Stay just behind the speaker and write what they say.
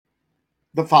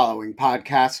The following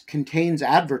podcast contains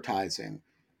advertising.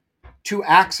 To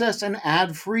access an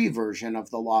ad-free version of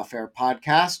the Lawfare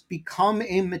podcast, become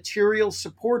a material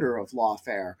supporter of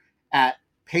Lawfare at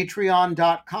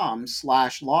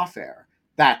patreon.com/lawfare.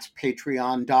 That's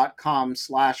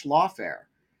patreon.com/lawfare.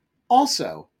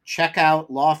 Also, check out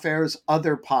Lawfare's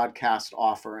other podcast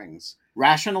offerings: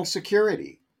 Rational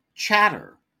Security,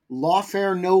 Chatter,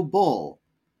 Lawfare No Bull,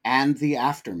 and The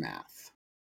Aftermath.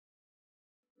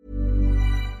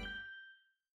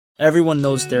 Everyone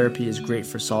knows therapy is great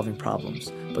for solving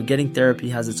problems, but getting therapy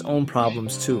has its own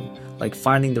problems too, like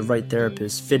finding the right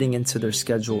therapist, fitting into their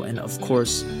schedule, and of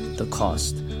course, the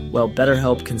cost. Well,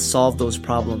 BetterHelp can solve those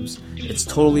problems. It's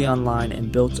totally online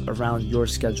and built around your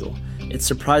schedule. It's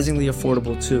surprisingly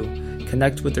affordable too.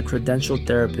 Connect with a credentialed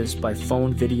therapist by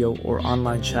phone, video, or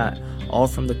online chat, all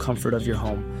from the comfort of your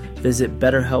home. Visit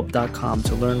BetterHelp.com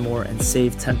to learn more and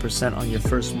save 10% on your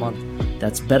first month.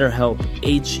 That's BetterHelp,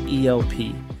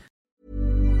 H-E-L-P.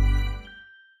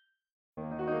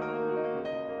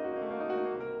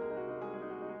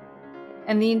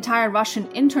 And the entire Russian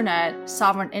internet,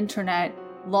 sovereign internet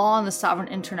law and the sovereign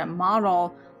internet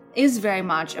model is very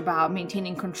much about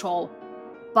maintaining control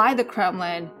by the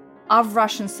Kremlin of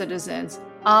Russian citizens,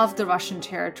 of the Russian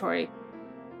territory.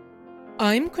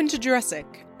 I'm Quinta Jurecic,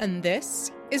 and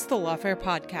this is the Lawfare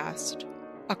Podcast,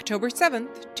 October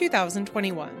 7th,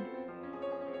 2021.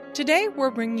 Today,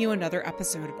 we're bringing you another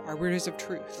episode of Arbiters of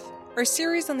Truth, our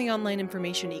series on the online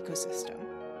information ecosystem.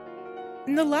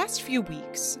 In the last few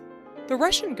weeks, the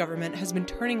Russian government has been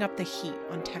turning up the heat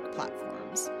on tech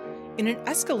platforms in an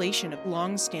escalation of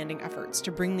long-standing efforts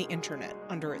to bring the internet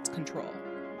under its control.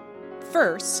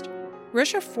 First,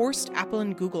 Russia forced Apple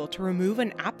and Google to remove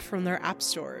an app from their app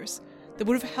stores that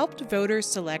would have helped voters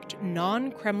select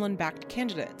non-Kremlin-backed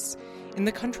candidates in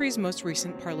the country's most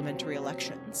recent parliamentary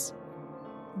elections.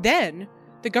 Then,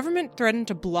 the government threatened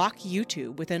to block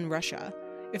YouTube within Russia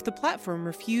if the platform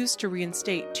refused to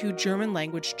reinstate 2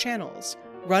 German-language channels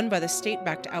run by the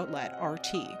state-backed outlet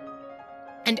RT.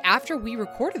 And after we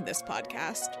recorded this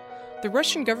podcast, the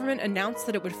Russian government announced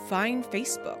that it would fine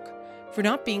Facebook for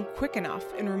not being quick enough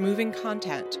in removing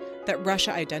content that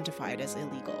Russia identified as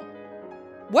illegal.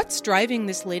 What's driving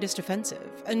this latest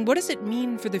offensive, and what does it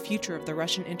mean for the future of the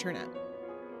Russian internet?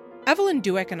 Evelyn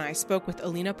Douek and I spoke with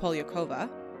Alina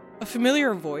Polyakova, a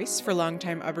familiar voice for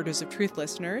longtime Arbiters of Truth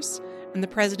listeners, and the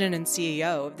president and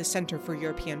CEO of the Center for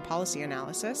European Policy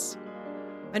Analysis,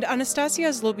 and Anastasia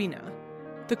Zlobina,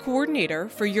 the coordinator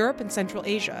for Europe and Central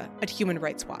Asia at Human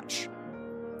Rights Watch.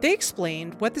 They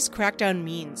explained what this crackdown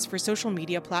means for social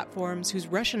media platforms whose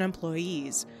Russian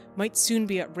employees might soon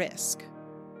be at risk,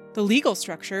 the legal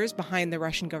structures behind the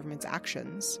Russian government's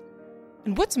actions,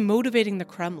 and what's motivating the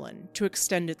Kremlin to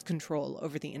extend its control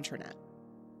over the internet.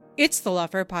 It's the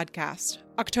Lawfare Podcast,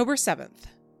 October 7th.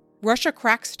 Russia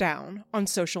cracks down on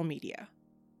social media.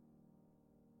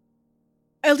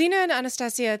 Alina and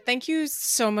Anastasia, thank you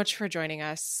so much for joining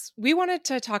us. We wanted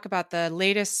to talk about the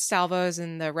latest salvos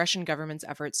in the Russian government's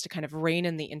efforts to kind of rein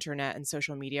in the internet and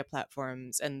social media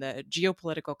platforms and the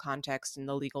geopolitical context and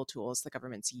the legal tools the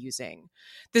government's using.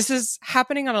 This is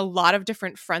happening on a lot of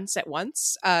different fronts at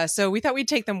once, so we thought we'd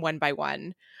take them one by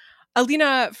one.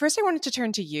 Alina, first I wanted to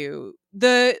turn to you.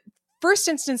 The first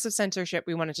instance of censorship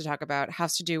we wanted to talk about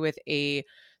has to do with a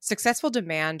successful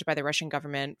demand by the Russian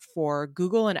government for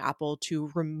Google and Apple to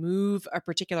remove a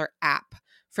particular app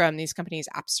from these companies'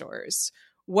 app stores.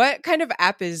 What kind of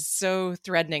app is so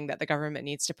threatening that the government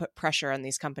needs to put pressure on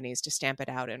these companies to stamp it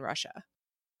out in Russia?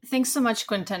 Thanks so much,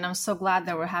 Quinton. I'm so glad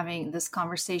that we're having this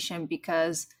conversation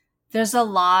because there's a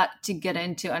lot to get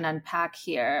into and unpack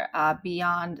here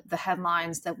beyond the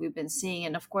headlines that we've been seeing.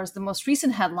 And of course, the most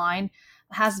recent headline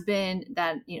has been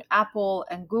that Apple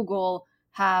and Google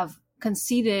have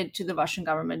conceded to the Russian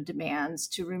government demands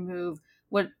to remove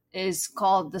what is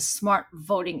called the Smart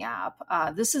Voting app.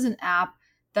 This is an app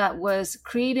that was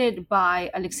created by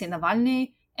Alexei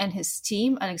Navalny and his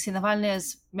team. Alexei Navalny,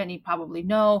 as many probably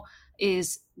know,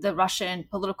 is the Russian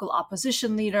political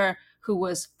opposition leader who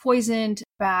was poisoned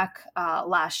back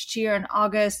last year in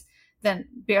August, then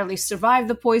barely survived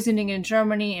the poisoning in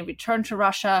Germany and returned to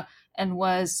Russia and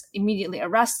was immediately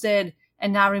arrested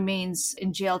and now remains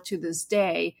in jail to this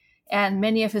day. And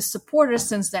many of his supporters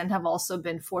since then have also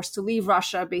been forced to leave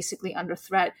Russia, basically under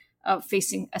threat of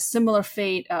facing a similar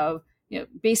fate of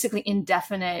basically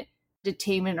indefinite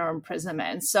detainment or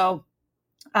imprisonment. So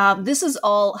this is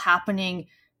all happening.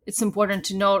 It's important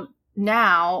to note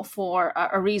now for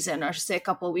a reason, or I should say a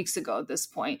couple of weeks ago at this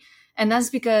point. And that's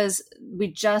because we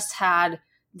just had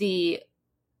the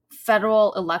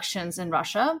federal elections in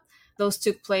Russia. Those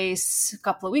took place a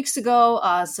couple of weeks ago,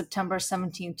 September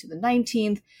 17th to the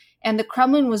 19th. And the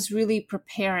Kremlin was really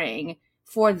preparing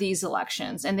for these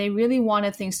elections. And they really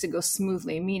wanted things to go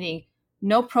smoothly, meaning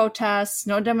no protests,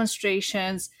 no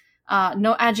demonstrations,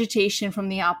 no agitation from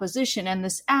the opposition. And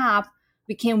this app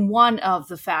became one of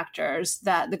the factors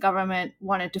that the government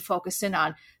wanted to focus in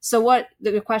on. So what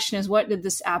the question is, what did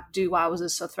this app do? Why was it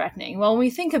so threatening? Well, when we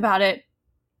think about it,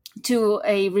 to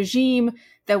a regime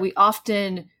that we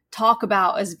often talk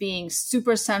about as being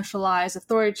super centralized,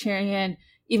 authoritarian,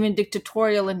 even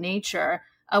dictatorial in nature,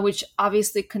 which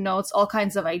obviously connotes all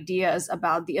kinds of ideas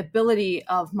about the ability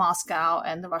of Moscow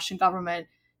and the Russian government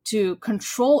to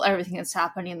control everything that's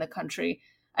happening in the country.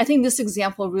 I think this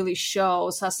example really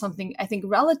shows how something, I think,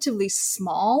 relatively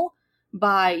small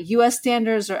by US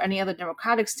standards or any other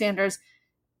democratic standards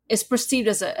is perceived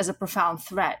as a profound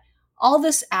threat. All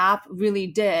this app really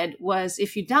did was,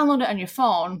 if you download it on your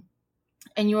phone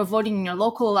and you were voting in your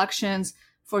local elections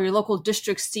for your local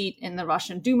district seat in the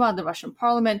Russian Duma, the Russian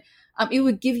parliament, it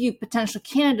would give you potential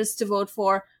candidates to vote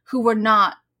for who were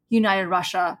not United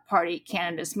Russia Party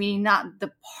candidates, meaning not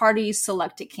the party's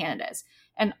selected candidates.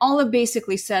 And all it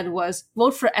basically said was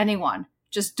vote for anyone.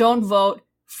 Just don't vote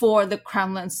for the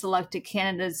Kremlin selected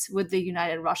candidates with the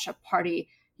United Russia Party,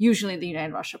 usually the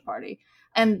United Russia Party.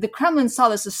 And the Kremlin saw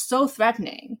this as so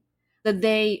threatening that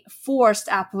they forced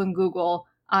Apple and Google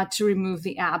to remove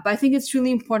the app. But I think it's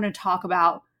really important to talk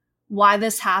about why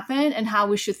this happened and how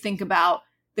we should think about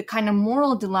the kind of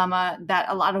moral dilemma that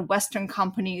a lot of Western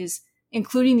companies,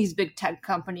 including these big tech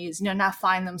companies, now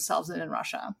find themselves in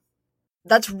Russia.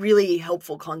 That's really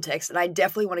helpful context. And I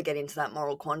definitely want to get into that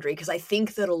moral quandary because I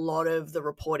think that a lot of the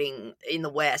reporting in the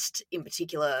West in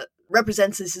particular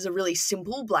represents this as a really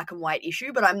simple black and white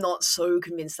issue, but I'm not so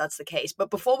convinced that's the case. But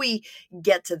before we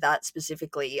get to that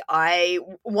specifically, I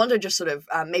want to just sort of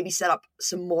maybe set up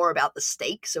some more about the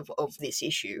stakes of this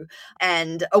issue.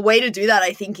 And a way to do that,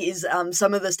 I think, is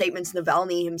some of the statements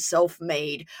Navalny himself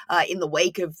made in the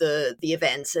wake of the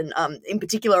events, and in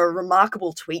particular, a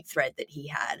remarkable tweet thread that he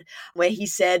had where he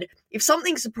said, "If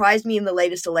something surprised me in the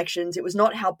latest elections, it was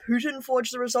not how Putin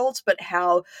forged the results, but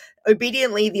how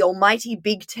obediently the almighty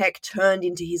big tech turned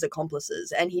into his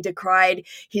accomplices." And he decried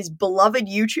his beloved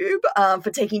YouTube for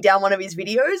taking down one of his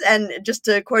videos. And just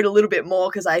to quote a little bit more,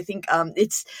 because I think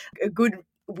it's a good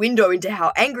window into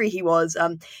how angry he was.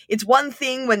 "It's one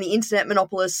thing when the internet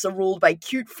monopolists are ruled by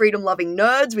cute freedom-loving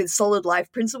nerds with solid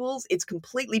life principles. It's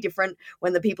completely different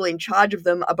when the people in charge of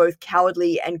them are both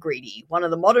cowardly and greedy. One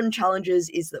of the modern challenges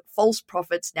is that false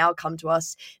prophets now come to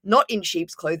us not in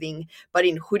sheep's clothing, but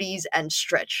in hoodies and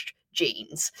stretched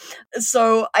jeans."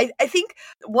 So I think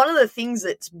one of the things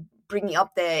that's bringing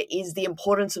up there is the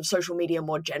importance of social media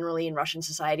more generally in Russian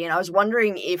society. And I was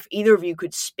wondering if either of you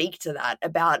could speak to that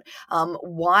about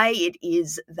why it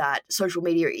is that social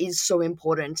media is so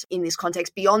important in this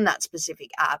context beyond that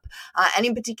specific app. And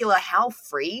in particular, how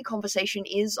free conversation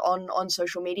is on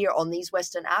social media on these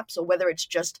Western apps, or whether it's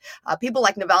just people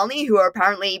like Navalny who are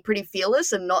apparently pretty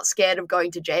fearless and not scared of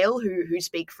going to jail who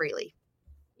speak freely.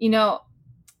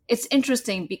 It's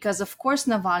interesting because, of course,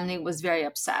 Navalny was very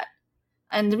upset.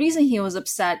 And the reason he was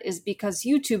upset is because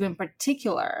YouTube in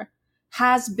particular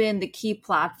has been the key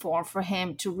platform for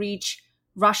him to reach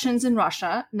Russians in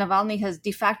Russia. Navalny has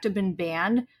de facto been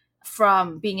banned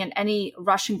from being in any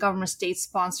Russian government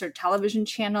state-sponsored television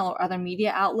channel or other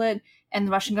media outlet. And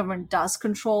the Russian government does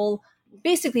control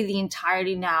basically the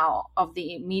entirety now of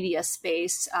the media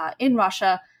space in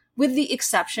Russia, with the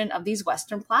exception of these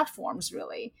Western platforms,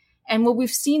 really. And what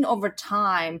we've seen over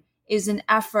time is an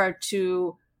effort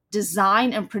to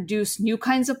design and produce new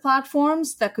kinds of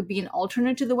platforms that could be an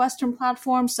alternate to the Western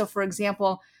platforms. So, for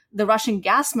example, the Russian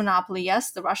gas monopoly,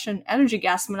 yes, the Russian energy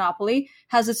gas monopoly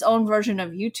has its own version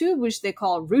of YouTube, which they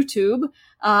call RuTube,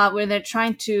 where they're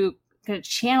trying to kind of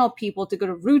channel people to go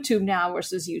to RuTube now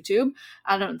versus YouTube.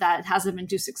 I don't know, that hasn't been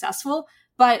too successful.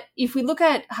 But if we look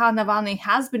at how Navalny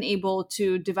has been able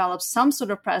to develop some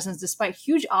sort of presence despite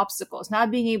huge obstacles,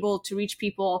 not being able to reach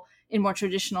people in more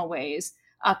traditional ways,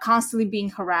 constantly being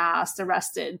harassed,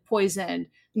 arrested, poisoned,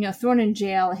 thrown in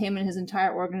jail, him and his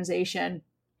entire organization,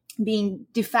 being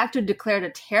de facto declared a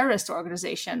terrorist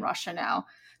organization in Russia now.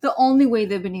 The only way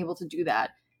they've been able to do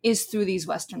that is through these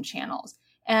Western channels.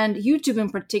 And YouTube in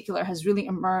particular has really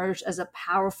emerged as a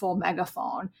powerful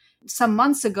megaphone. Some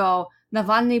months ago,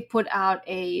 Navalny put out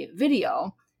a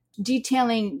video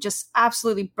detailing just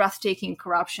absolutely breathtaking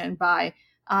corruption by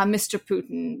Mr.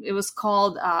 Putin. It was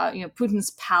called, Putin's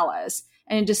Palace.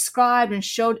 And it described and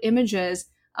showed images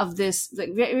of this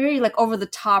very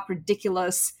over-the-top,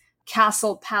 ridiculous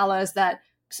castle palace that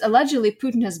allegedly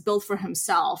Putin has built for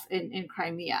himself in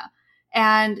Crimea.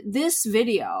 And this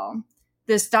video,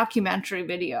 this documentary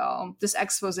video, this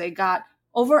expose got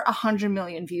over 100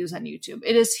 million views on YouTube.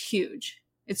 It is huge.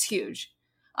 It's huge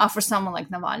for someone like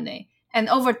Navalny. And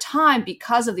over time,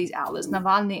 because of these outlets,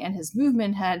 Navalny and his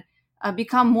movement had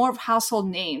become more of household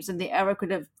names than they ever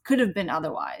could have been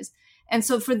otherwise. And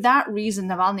so for that reason,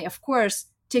 Navalny, of course,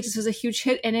 takes this as a huge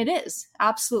hit, and it is,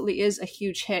 absolutely is a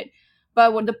huge hit.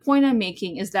 But what the point I'm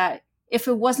making is that if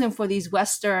it wasn't for these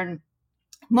Western,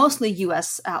 mostly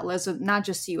US outlets, not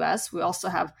just US, we also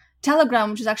have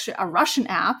Telegram, which is actually a Russian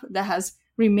app that has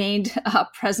remained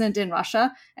present in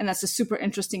Russia. And that's a super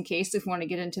interesting case if we want to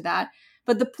get into that.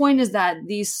 But the point is that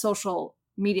these social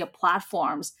media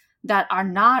platforms that are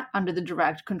not under the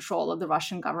direct control of the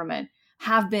Russian government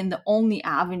have been the only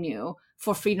avenue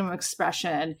for freedom of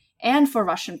expression and for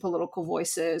Russian political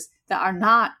voices that are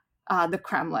not the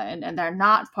Kremlin and they're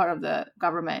not part of the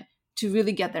government to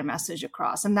really get their message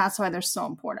across. And that's why they're so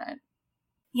important.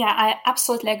 Yeah, I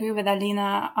absolutely agree with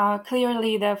Alina.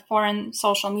 Clearly, the foreign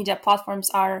social media platforms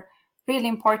are really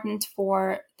important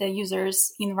for the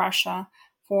users in Russia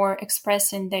for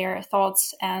expressing their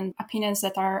thoughts and opinions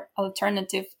that are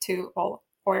alternative to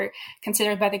or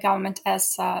considered by the government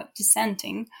as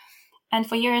dissenting. And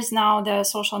for years now, the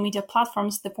social media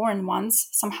platforms, the foreign ones,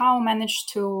 somehow managed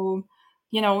to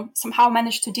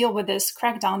deal with this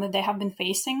crackdown that they have been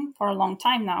facing for a long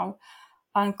time now,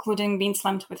 including being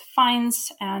slammed with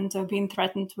fines and being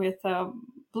threatened with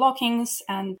blockings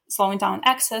and slowing down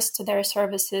access to their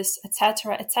services,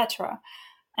 etc., etc.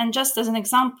 And just as an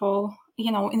example,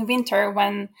 in winter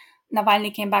when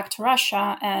Navalny came back to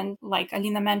Russia and, like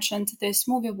Alina mentioned, this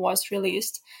movie was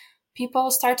released,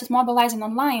 people started mobilizing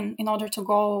online in order to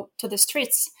go to the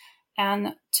streets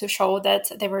and to show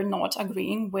that they were not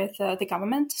agreeing with the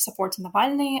government supporting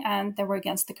Navalny and they were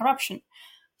against the corruption.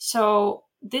 So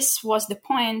this was the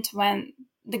point when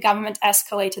the government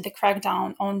escalated the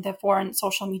crackdown on the foreign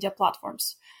social media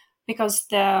platforms, because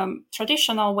the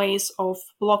traditional ways of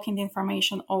blocking the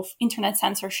information of internet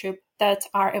censorship that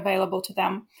are available to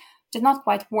them did not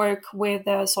quite work with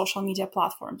the social media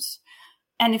platforms.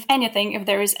 And if anything, if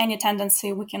there is any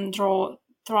tendency we can draw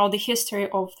throughout the history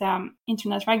of the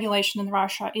internet regulation in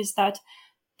Russia, is that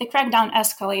the crackdown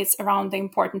escalates around the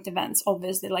important events,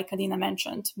 obviously, like Alina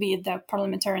mentioned, be it the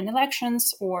parliamentarian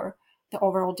elections or the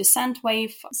overall dissent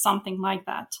wave, something like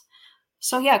that.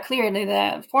 So yeah, clearly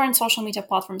the foreign social media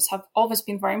platforms have always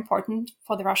been very important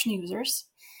for the Russian users,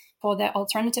 for their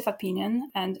alternative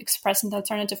opinion and expressing the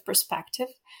alternative perspective.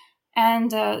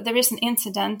 And the recent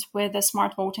incident with the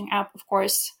smart voting app, of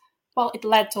course, it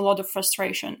led to a lot of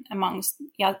frustration amongst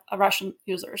Russian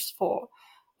users for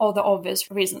all the obvious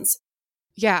reasons.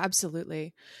 Yeah,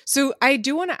 absolutely. So I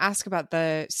do want to ask about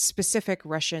the specific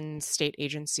Russian state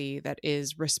agency that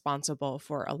is responsible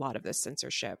for a lot of this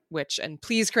censorship, which, and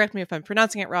please correct me if I'm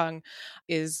pronouncing it wrong,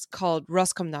 is called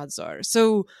Roskomnadzor.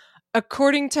 So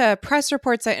according to press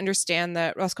reports, I understand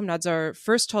that Roskomnadzor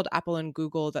first told Apple and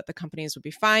Google that the companies would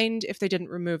be fined if they didn't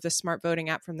remove the smart voting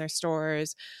app from their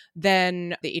stores.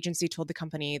 Then the agency told the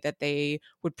company that they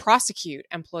would prosecute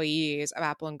employees of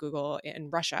Apple and Google in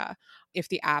Russia if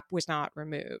the app was not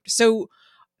removed. So,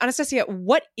 Anastasia,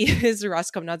 what is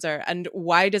Roskomnadzor and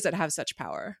why does it have such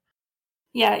power?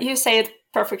 Yeah, you say it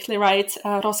perfectly right,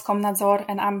 Roskomnadzor,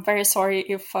 and I'm very sorry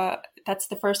if that's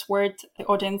the first word the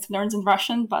audience learns in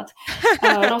Russian, but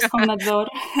Roskomnadzor.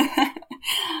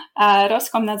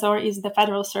 Roskomnadzor is the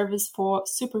Federal Service for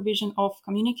Supervision of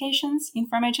Communications,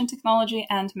 Information Technology,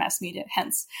 and Mass Media.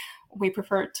 Hence, we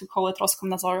prefer to call it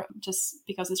Roskomnadzor just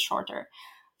because it's shorter.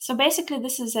 So basically,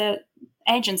 this is a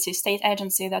state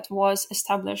agency that was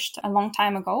established a long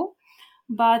time ago,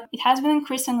 but it has been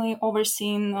increasingly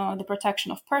overseeing the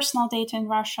protection of personal data in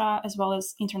Russia, as well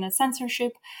as internet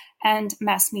censorship and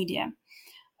mass media.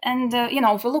 And,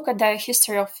 if we look at the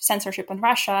history of censorship in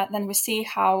Russia, then we see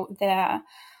how the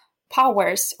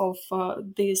powers of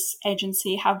this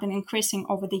agency have been increasing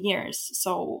over the years.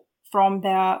 So from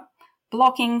the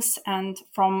blockings and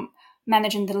from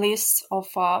managing the lists of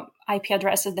IP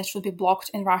addresses that should be blocked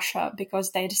in Russia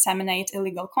because they disseminate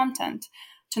illegal content,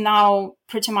 to now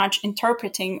pretty much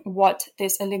interpreting what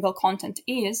this illegal content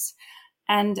is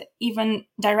and even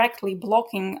directly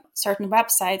blocking certain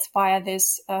websites via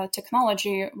this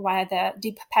technology, via the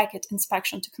deep packet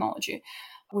inspection technology,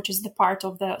 which is the part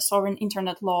of the sovereign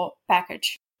internet law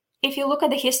package. If you look at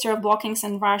the history of blockings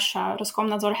in Russia,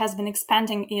 Roskomnadzor has been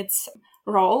expanding its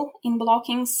role in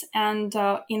blockings and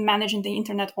in managing the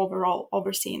internet overall,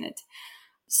 overseeing it.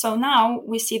 So now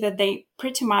we see that they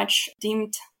pretty much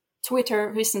deemed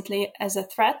Twitter recently as a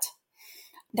threat.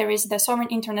 There is the sovereign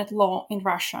internet law in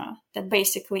Russia that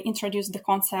basically introduced the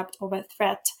concept of a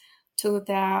threat to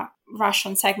the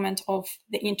Russian segment of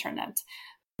the internet.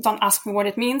 Don't ask me what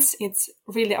it means. It's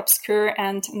really obscure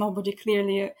and nobody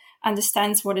clearly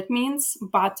understands what it means,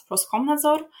 but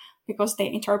Roskomnadzor, because they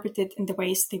interpret it in the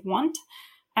ways they want.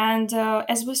 And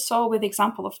as we saw with the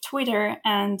example of Twitter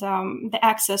and the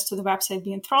access to the website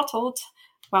being throttled,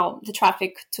 well, the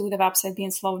traffic to the website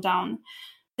being slowed down,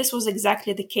 this was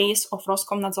exactly the case of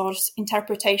Roskomnadzor's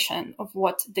interpretation of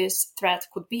what this threat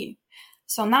could be.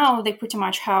 So now they pretty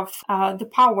much have the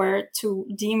power to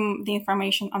deem the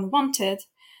information unwanted,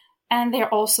 and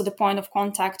they're also the point of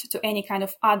contact to any kind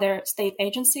of other state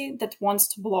agency that wants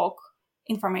to block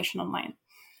information online.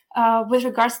 With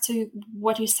regards to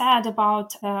what you said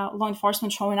about law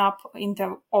enforcement showing up in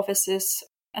the offices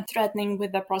and threatening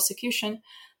with the prosecution,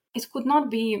 it could not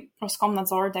be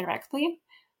Roskomnadzor directly,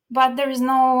 but there is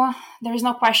no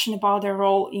question about their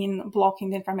role in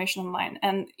blocking the information online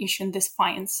and issuing these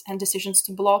fines and decisions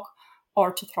to block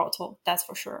or to throttle. That's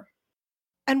for sure.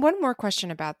 And one more question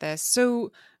about this.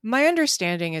 So my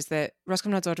understanding is that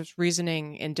Roskomnadzor's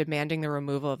reasoning in demanding the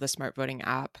removal of the smart voting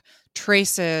app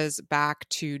traces back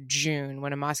to June,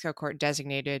 when a Moscow court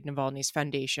designated Navalny's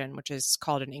foundation, which is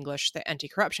called in English the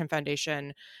Anti-Corruption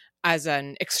Foundation, as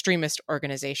an extremist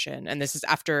organization. And this is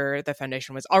after the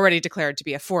foundation was already declared to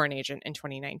be a foreign agent in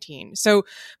 2019. So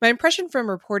my impression from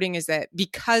reporting is that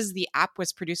because the app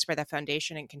was produced by the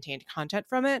foundation and contained content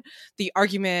from it, the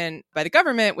argument by the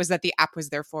government was that the app was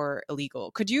therefore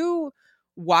illegal. Could you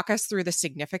walk us through the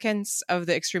significance of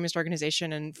the extremist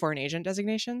organization and foreign agent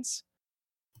designations?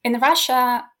 In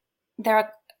Russia, there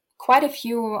are quite a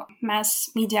few mass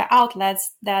media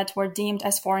outlets that were deemed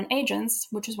as foreign agents,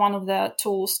 which is one of the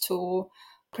tools to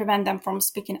prevent them from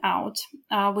speaking out,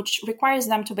 which requires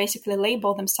them to basically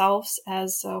label themselves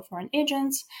as foreign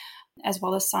agents, as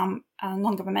well as some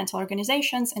non-governmental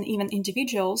organizations and even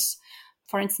individuals,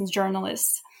 for instance,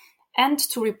 journalists, and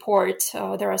to report.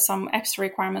 There are some extra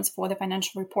requirements for the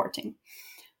financial reporting.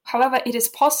 However, it is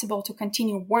possible to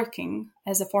continue working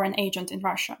as a foreign agent in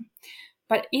Russia.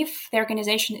 But if the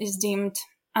organization is deemed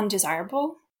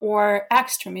undesirable or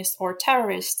extremist or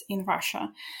terrorist in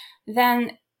Russia,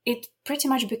 then it pretty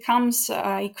much becomes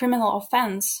a criminal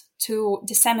offense to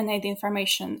disseminate the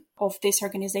information of these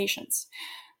organizations.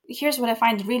 Here's what I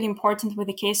find really important with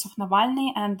the case of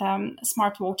Navalny and the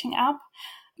smart voting app.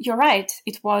 You're right.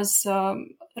 It was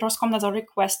Roskomnadzor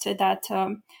requested that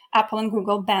Apple and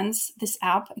Google bans this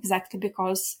app exactly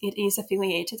because it is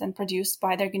affiliated and produced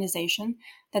by the organization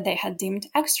that they had deemed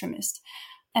extremist.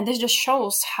 And this just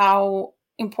shows how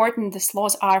important these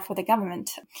laws are for the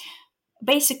government.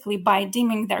 Basically, by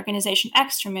deeming the organization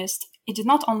extremist, it did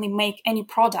not only make any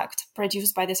product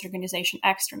produced by this organization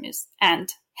extremist and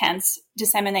hence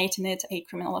disseminating it a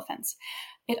criminal offense.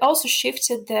 It also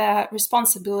shifted the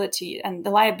responsibility and the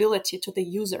liability to the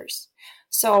users.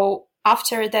 So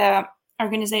after the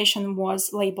organization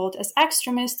was labeled as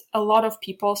extremist, a lot of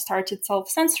people started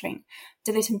self-censoring,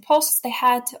 deleting posts they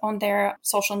had on their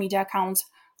social media accounts,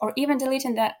 or even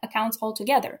deleting the accounts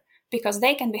altogether, because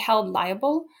they can be held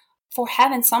liable for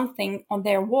having something on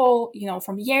their wall,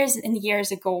 from years and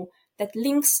years ago that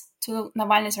links to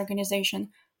Navalny's organization,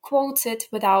 quotes it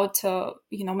without,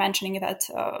 mentioning that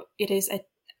it is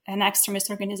an extremist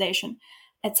organization,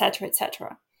 etc.,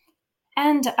 etc.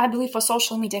 And I believe for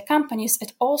social media companies,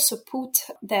 it also put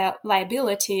the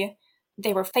liability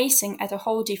they were facing at a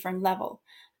whole different level.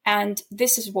 And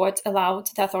this is what allowed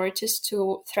the authorities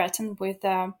to threaten with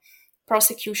the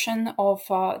prosecution of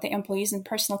the employees in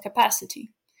personal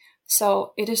capacity.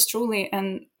 So it is truly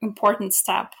an important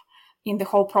step in the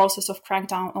whole process of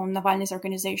crackdown on Navalny's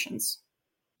organizations.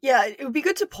 Yeah, it would be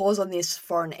good to pause on this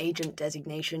foreign agent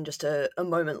designation just a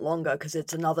moment longer, because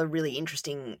it's another really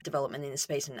interesting development in the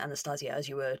space. And Anastasia, as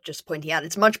you were just pointing out,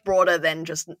 it's much broader than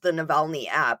just the Navalny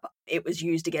app. It was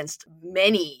used against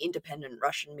many independent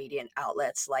Russian media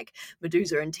outlets like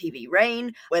Meduza and TV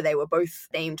Rain, where they were both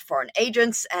named foreign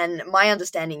agents. And my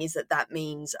understanding is that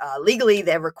means legally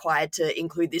they're required to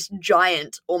include this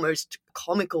giant, almost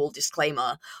comical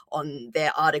disclaimer on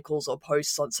their articles or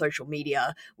posts on social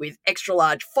media with extra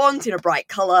large font in a bright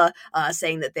color,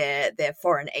 saying that they're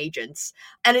foreign agents.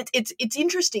 And it's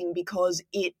interesting because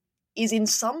it is in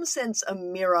some sense a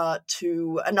mirror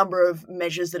to a number of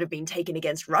measures that have been taken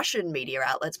against Russian media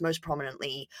outlets, most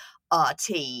prominently RT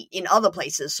in other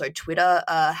places. So Twitter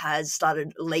has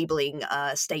started labeling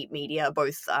state media,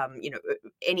 both,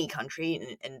 any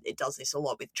country, and it does this a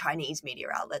lot with Chinese media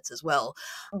outlets as well.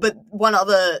 But one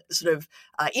other sort of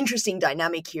interesting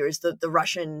dynamic here is that the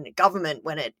Russian government,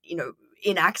 when it,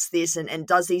 enacts this and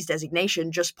does these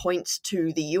designations just points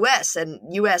to the US and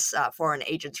US Foreign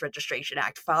Agents Registration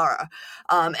Act, FARA,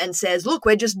 and says, look,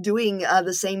 we're just doing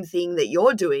the same thing that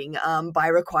you're doing by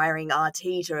requiring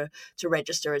RT to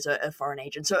register as a foreign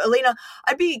agent. So, Alina,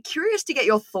 I'd be curious to get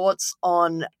your thoughts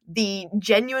on the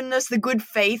genuineness, the good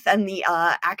faith, and the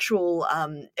actual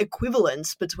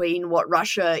equivalence between what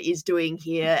Russia is doing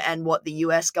here and what the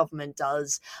US government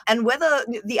does, and whether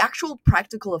the actual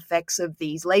practical effects of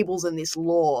these labels and this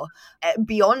law,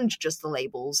 beyond just the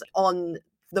labels, on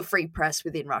the free press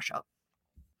within Russia.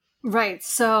 Right.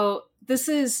 So this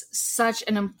is such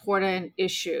an important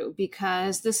issue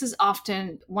because this is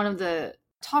often one of the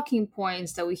talking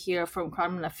points that we hear from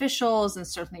Kremlin officials and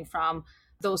certainly from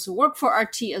those who work for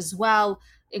RT as well,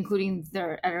 including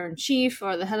their editor-in-chief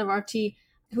or the head of RT,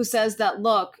 who says that,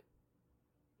 look,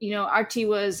 RT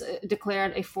was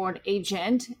declared a foreign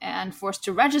agent and forced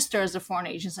to register as a foreign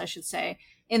agent, I should say,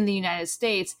 in the United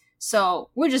States. So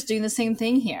we're just doing the same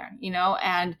thing here,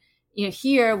 and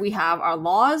here we have our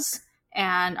laws,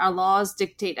 and our laws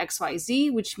dictate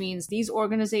XYZ, which means these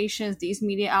organizations, these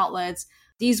media outlets,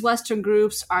 these Western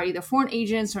groups are either foreign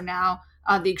agents, or now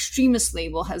the extremist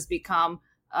label has become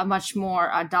a much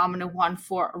more dominant one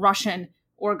for Russian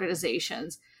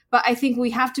organizations. But I think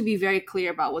we have to be very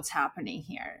clear about what's happening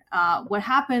here. What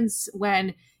happens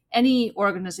when any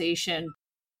organization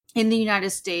in the United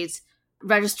States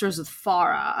registers with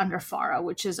FARA, under FARA,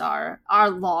 which is our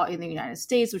law in the United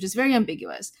States, which is very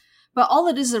ambiguous. But all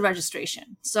it is a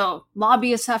registration. So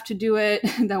lobbyists have to do it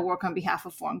that work on behalf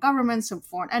of foreign governments and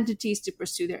foreign entities to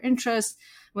pursue their interests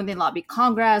when they lobby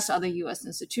Congress, other U.S.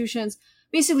 institutions.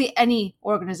 Basically, any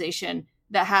organization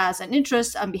that has an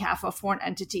interest on behalf of a foreign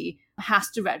entity has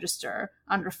to register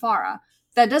under FARA.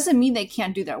 That doesn't mean they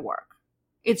can't do their work.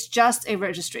 It's just a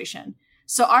registration.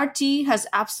 So RT has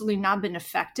absolutely not been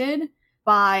affected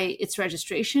by its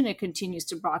registration. It continues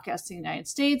to broadcast in the United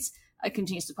States. It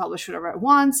continues to publish whatever it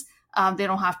wants. They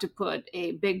don't have to put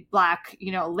a big black,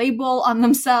 label on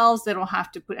themselves. They don't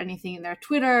have to put anything in their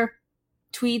Twitter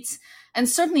tweets. And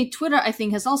certainly Twitter, I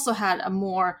think, has also had a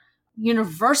more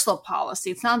universal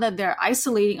policy. It's not that they're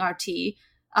isolating RT.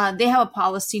 They have a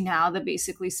policy now that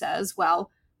basically says, well,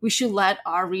 we should let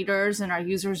our readers and our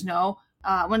users know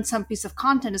when some piece of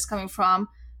content is coming from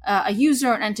a user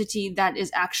or an entity that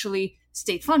is actually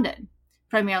state-funded,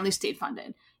 primarily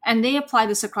state-funded. And they apply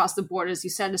this across the board. As you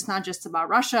said, it's not just about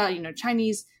Russia.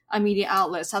 Chinese media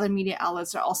outlets, other media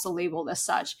outlets are also labeled as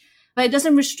such. But it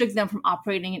doesn't restrict them from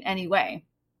operating in any way.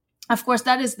 Of course,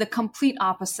 that is the complete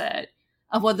opposite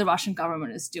of what the Russian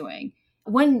government is doing.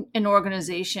 When an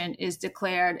organization is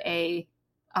declared a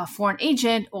foreign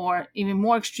agent, or even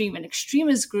more extreme, an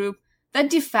extremist group, that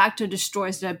de facto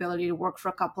destroys their ability to work for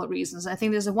a couple of reasons. I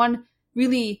think there's one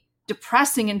really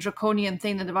depressing and draconian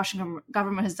thing that the Russian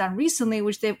government has done recently,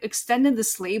 which they've extended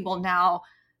this label now,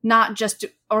 not just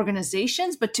to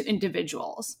organizations, but to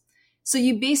individuals. So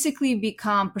you basically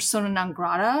become persona non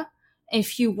grata.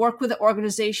 If you work with the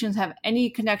organizations, have any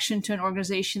connection to an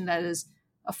organization that is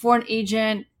a foreign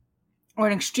agent or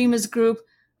an extremist group,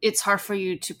 it's hard for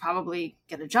you to probably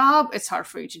get a job. It's hard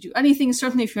for you to do anything.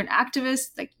 Certainly if you're an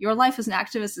activist, like your life as an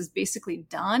activist is basically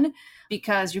done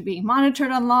because you're being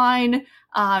monitored online.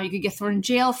 You could get thrown in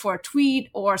jail for a tweet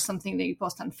or something that you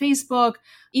post on Facebook,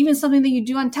 even something that you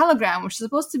do on Telegram, which is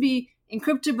supposed to be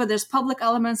encrypted, but there's public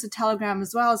elements of Telegram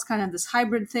as well. It's kind of this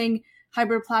hybrid thing,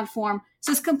 hybrid platform.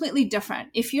 So it's completely different.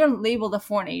 If you're labeled a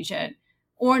foreign agent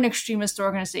or an extremist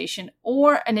organization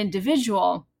or an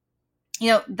individual,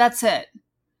 that's it.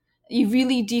 You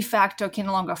really de facto can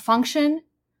no longer function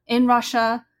in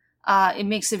Russia. It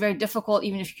makes it very difficult,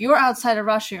 even if you're outside of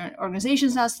Russia, your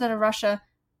organization's outside of Russia,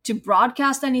 to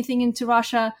broadcast anything into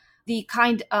Russia. The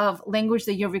kind of language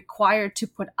that you're required to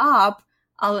put up,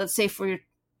 let's say for your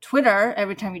Twitter,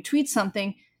 every time you tweet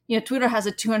something, Twitter has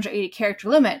a 280 character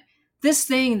limit. This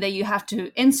thing that you have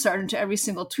to insert into every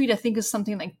single tweet, I think is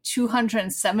something like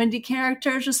 270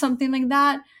 characters or something like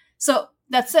that. So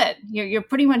that's it. You're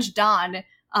pretty much done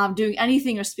doing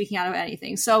anything or speaking out of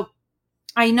anything. So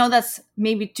I know that's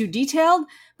maybe too detailed,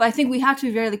 but I think we have to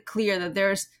be very clear that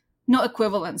there's no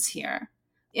equivalence here.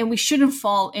 And we shouldn't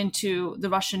fall into the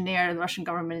Russian narrative, the Russian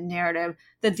government narrative,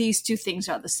 that these two things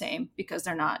are the same, because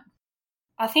they're not.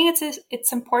 I think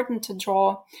it's important to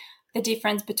draw the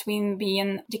difference between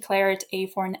being declared a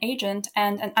foreign agent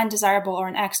and an undesirable or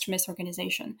an extremist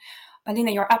organization.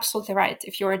 Alina, you're absolutely right.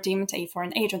 If you're deemed a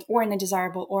foreign agent or an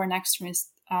undesirable or an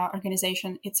extremist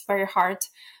organization, it's very hard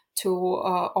to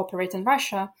operate in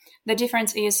Russia. The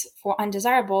difference is for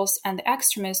undesirables and the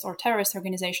extremist or terrorist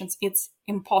organizations, it's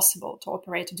impossible to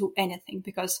operate, to do anything,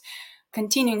 because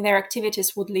continuing their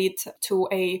activities would lead to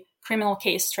a criminal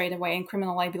case straight away and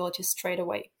criminal liability straight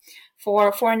away.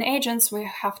 For foreign agents, we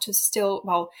have to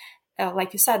still,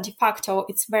 like you said, de facto,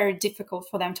 it's very difficult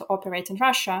for them to operate in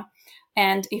Russia.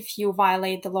 And if you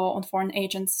violate the law on foreign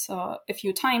agents a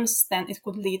few times, then it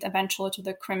could lead eventually to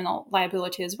the criminal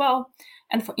liability as well.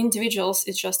 And for individuals,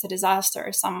 it's just a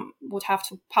disaster. Some would have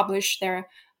to publish the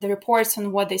reports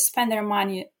on what they spend their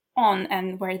money on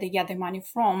and where they get their money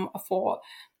from for,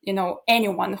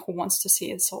 anyone who wants to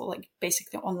see it. So like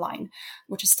basically online,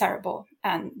 which is terrible.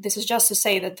 And this is just to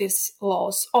say that these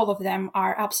laws, all of them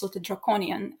are absolutely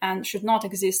draconian and should not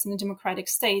exist in a democratic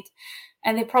state.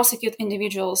 And they prosecute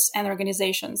individuals and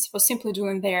organizations for simply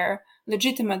doing their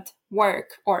legitimate work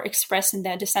or expressing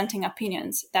their dissenting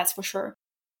opinions, that's for sure.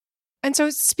 And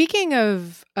so speaking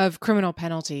of criminal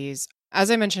penalties, as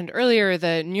I mentioned earlier,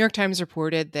 the New York Times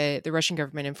reported that the Russian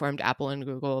government informed Apple and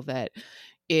Google that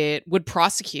it would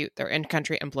prosecute their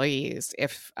in-country employees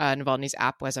if Navalny's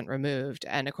app wasn't removed.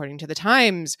 And according to the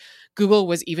Times, Google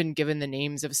was even given the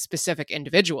names of specific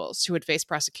individuals who would face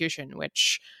prosecution,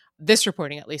 which this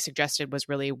reporting at least suggested was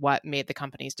really what made the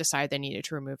companies decide they needed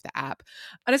to remove the app.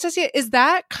 Anastasia, is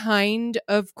that kind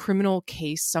of criminal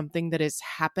case something that has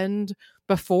happened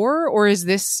before, or is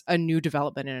this a new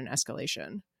development and an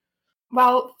escalation?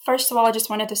 Well, first of all, I just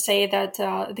wanted to say that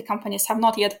the companies have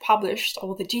not yet published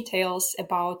all the details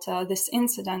about this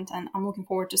incident, and I'm looking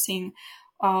forward to seeing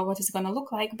what it's going to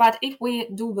look like. But if we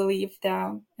do believe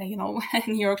the, New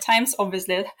York Times,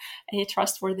 obviously a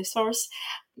trustworthy source,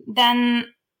 then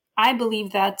I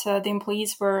believe that the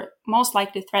employees were most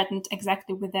likely threatened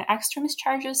exactly with the extremist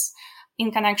charges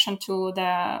in connection to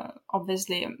the,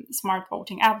 obviously, smart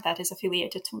voting app that is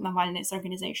affiliated to Navalny's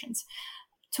organizations.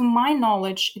 To my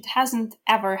knowledge, it hasn't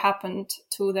ever happened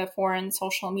to the foreign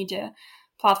social media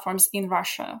platforms in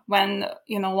Russia when,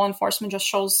 law enforcement just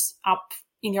shows up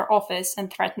in your office and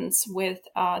threatens with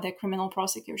the criminal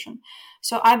prosecution.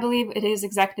 So I believe it is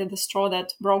exactly the straw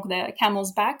that broke the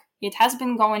camel's back. It has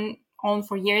been going on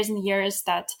for years and years,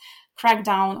 that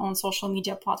crackdown on social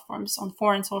media platforms, on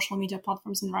foreign social media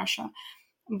platforms in Russia.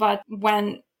 But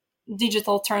when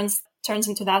digital turns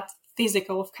into that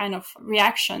physical kind of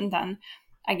reaction, then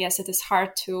I guess it is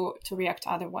hard to react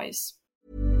otherwise.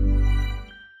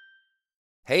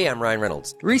 Hey, I'm Ryan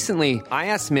Reynolds. Recently, I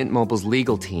asked Mint Mobile's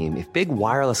legal team if big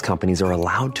wireless companies are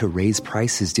allowed to raise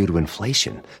prices due to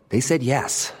inflation. They said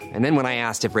yes. And then when I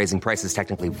asked if raising prices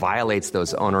technically violates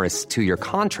those onerous 2-year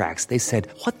contracts, they said,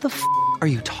 "What the f*** are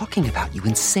you talking about, you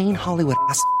insane Hollywood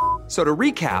ass?" So to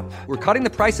recap, we're cutting the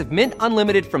price of Mint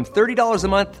Unlimited from $30 a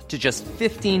month to just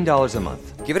 $15 a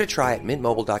month. Give it a try at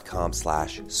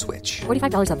mintmobile.com/switch.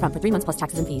 $45 up front for 3 months plus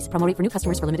taxes and fees. Promo rate for new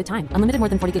customers for limited time. Unlimited more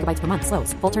than 40 gigabytes per month.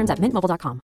 Slows full terms at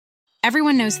mintmobile.com.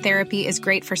 Everyone knows therapy is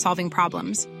great for solving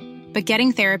problems. But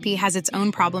getting therapy has its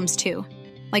own problems too.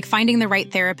 Like finding the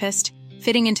right therapist,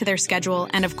 fitting into their schedule,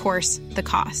 and of course, the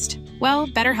cost. Well,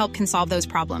 BetterHelp can solve those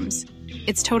problems.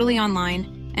 It's totally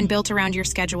online and built around your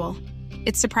schedule.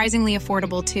 It's surprisingly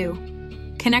affordable, too.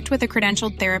 Connect with a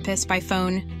credentialed therapist by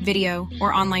phone, video,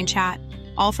 or online chat,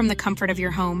 all from the comfort of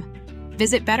your home.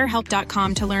 Visit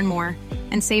BetterHelp.com to learn more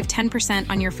and save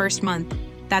 10% on your first month.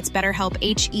 That's BetterHelp,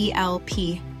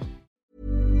 H-E-L-P.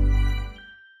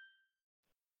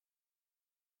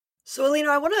 So,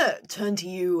 Alina, I want to turn to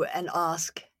you and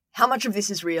ask how much of this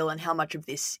is real and how much of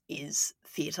this is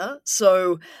theatre.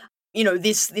 So,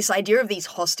 this idea of these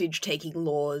hostage-taking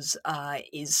laws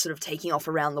is sort of taking off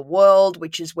around the world,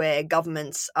 which is where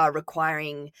governments are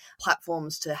requiring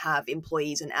platforms to have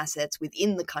employees and assets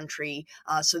within the country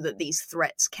so that these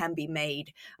threats can be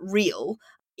made real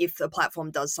if the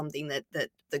platform does something that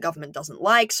the government doesn't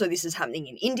like. So this is happening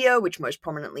in India, which most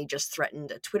prominently just threatened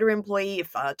a Twitter employee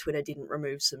if Twitter didn't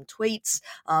remove some tweets.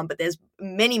 But there's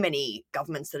many, many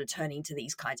governments that are turning to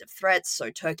these kinds of threats.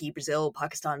 So Turkey, Brazil,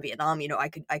 Pakistan, Vietnam, I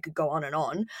could go on and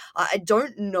on. I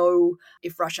don't know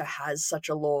if Russia has such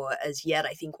a law as yet.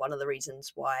 I think one of the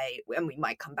reasons why, and we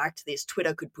might come back to this,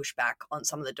 Twitter could push back on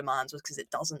some of the demands was because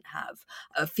it doesn't have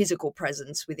a physical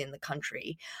presence within the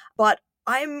country. But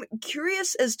I'm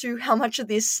curious as to how much of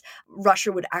this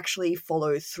Russia would actually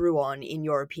follow through on, in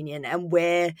your opinion, and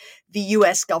where the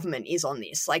US government is on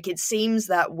this. Like, it seems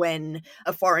that when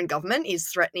a foreign government is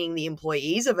threatening the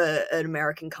employees of an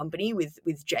American company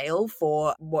with jail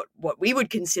for what we would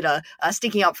consider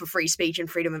sticking up for free speech and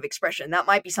freedom of expression, that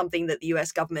might be something that the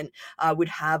US government would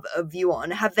have a view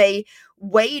on. Have they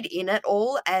weighed in at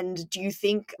all? And do you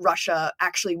think Russia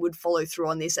actually would follow through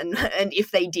on this? And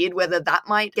if they did, whether that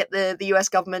might get the US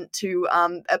government to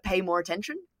pay more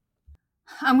attention?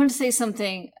 I'm going to say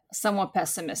something somewhat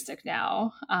pessimistic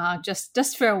now,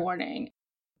 just fair warning.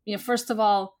 First of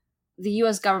all, the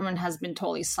U.S. government has been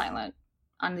totally silent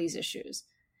on these issues.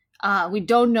 We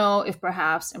don't know if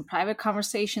perhaps in private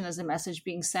conversation there's a message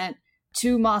being sent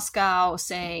to Moscow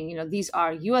saying, these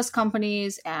are U.S.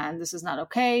 companies and this is not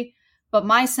okay. But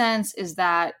my sense is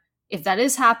that if that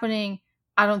is happening,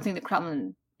 I don't think the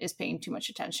Kremlin is paying too much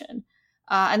attention.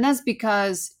 And that's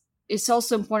because it's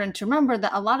also important to remember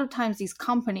that a lot of times these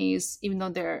companies, even though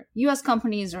they're US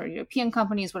companies or European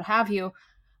companies, what have you,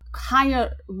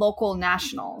 hire local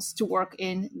nationals to work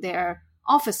in their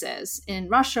offices in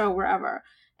Russia or wherever.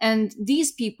 And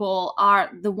these people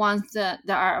are the ones that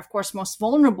are, of course, most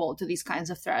vulnerable to these kinds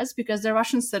of threats because they're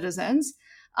Russian citizens.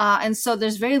 And so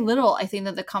there's very little, I think,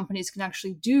 that the companies can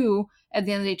actually do at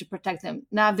the end of the day to protect them.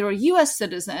 Now, if they were US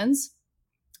citizens,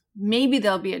 maybe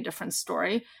there'll be a different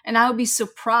story. And I would be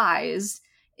surprised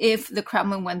if the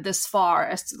Kremlin went this far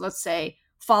as to, let's say,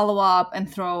 follow up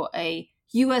and throw a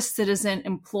US citizen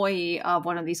employee of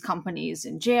one of these companies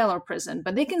in jail or prison.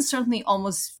 But they can certainly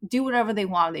almost do whatever they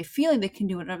want. They feel like they can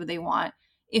do whatever they want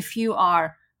if you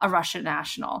are a Russian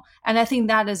national. And I think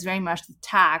that is very much the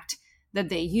tact that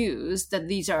they use, that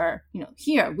these are,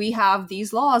 here, we have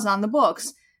these laws on the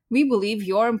books. We believe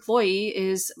your employee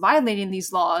is violating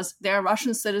these laws. They're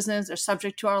Russian citizens. They're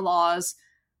subject to our laws.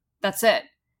 That's it.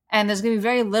 And there's going to be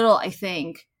very little, I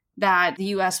think, that the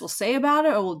U.S. will say about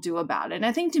it or will do about it. And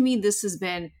I think to me, this has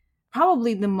been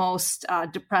probably the most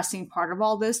depressing part of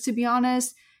all this, to be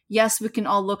honest. Yes, we can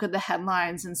all look at the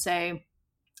headlines and say,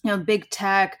 big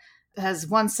tech has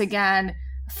once again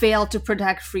failed to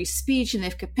protect free speech and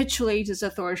they've capitulated to this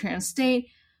authoritarian state.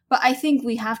 But I think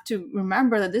we have to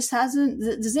remember that this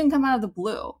didn't come out of the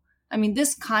blue. I mean,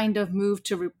 this kind of move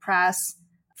to repress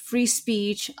free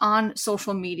speech on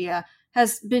social media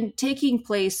has been taking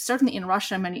place, certainly in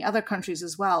Russia and many other countries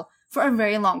as well, for a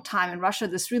very long time. In Russia,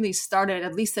 this really started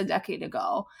at least a decade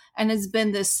ago. And it's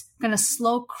been this kind of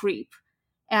slow creep.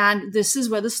 And this is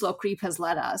where the slow creep has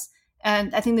led us.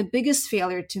 And I think the biggest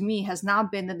failure to me has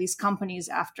not been that these companies,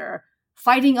 after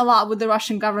fighting a lot with the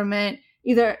Russian government,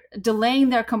 either delaying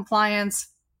their compliance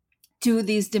to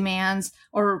these demands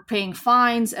or paying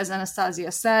fines, as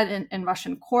Anastasia said, in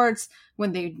Russian courts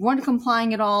when they weren't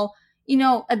complying at all.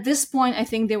 At this point, I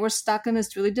think they were stuck in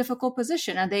this really difficult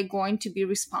position. Are they going to be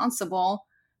responsible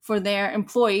for their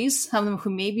employees, some of them who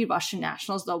may be Russian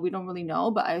nationals, though we don't really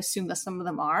know, but I assume that some of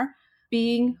them are,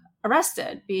 being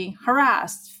arrested, being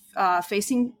harassed,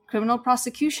 facing criminal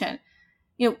prosecution?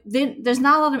 There's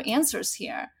not a lot of answers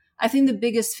here. I think the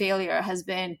biggest failure has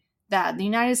been that the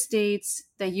United States,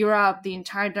 that Europe, the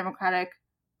entire democratic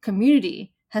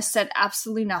community has said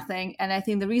absolutely nothing. And I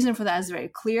think the reason for that is very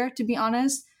clear, to be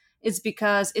honest. It's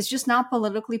because it's just not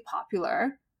politically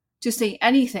popular to say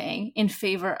anything in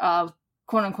favor of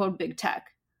quote unquote big tech.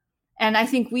 And I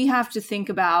think we have to think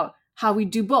about how we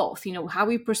do both, how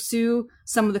we pursue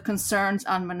some of the concerns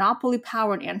on monopoly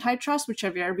power and antitrust, which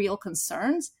are very real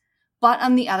concerns. But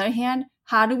on the other hand,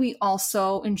 how do we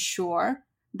also ensure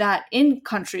that in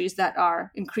countries that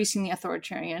are increasingly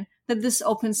authoritarian, that this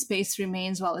open space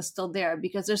remains while it's still there?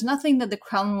 Because there's nothing that the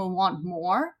Kremlin will want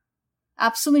more,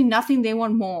 absolutely nothing they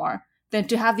want more than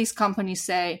to have these companies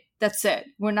say, that's it,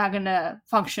 we're not going to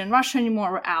function in Russia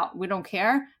anymore, we're out, we don't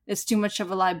care, it's too much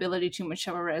of a liability, too much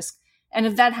of a risk. And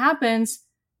if that happens,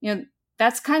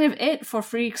 that's kind of it for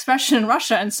free expression in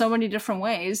Russia in so many different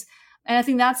ways. And I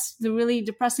think that's the really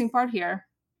depressing part here.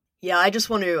 Yeah, I just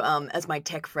want to, as my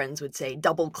tech friends would say,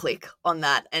 double click on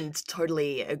that and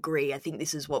totally agree. I think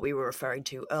this is what we were referring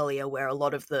to earlier, where a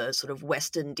lot of the sort of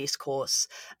Western discourse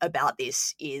about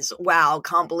this is, wow,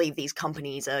 can't believe these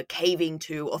companies are caving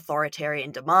to authoritarian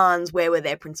demands. Where were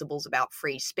their principles about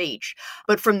free speech?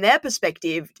 But from their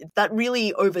perspective, that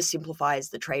really oversimplifies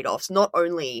the trade-offs, not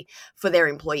only for their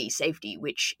employee safety,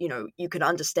 which, you can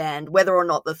understand whether or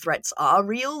not the threats are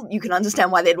real. You can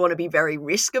understand why they'd want to be very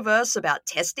risk averse about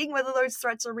testing whether those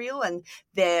threats are real and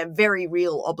their very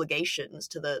real obligations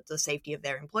to the safety of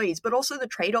their employees, but also the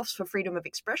trade-offs for freedom of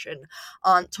expression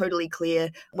aren't totally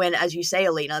clear when, as you say,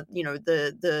 Alina,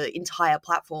 the entire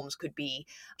platforms could be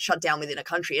shut down within a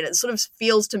country. And it sort of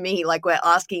feels to me like we're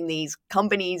asking these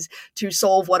companies to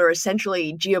solve what are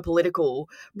essentially geopolitical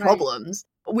problems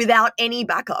without any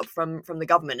backup from the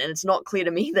government. And it's not clear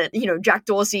to me that, Jack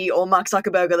Dorsey or Mark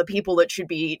Zuckerberg are the people that should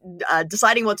be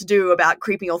deciding what to do about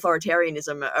creeping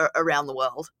authoritarianism around the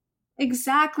world.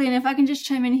 Exactly. And if I can just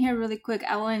chime in here really quick,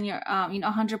 Ellen, you're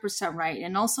 100% right.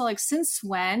 And also, like, since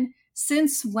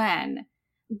when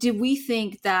did we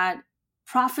think that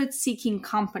profit-seeking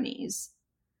companies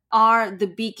are the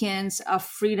beacons of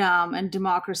freedom and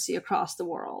democracy across the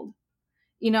world?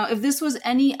 If this was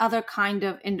any other kind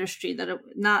of industry,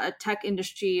 not a tech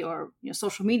industry or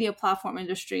social media platform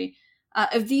industry,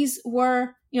 if these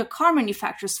were car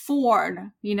manufacturers, Ford,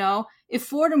 if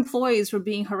Ford employees were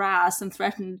being harassed and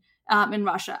threatened in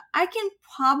Russia, I can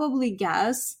probably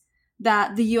guess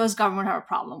that the U.S. government have a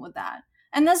problem with that.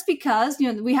 And that's because,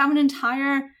 we have an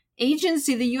entire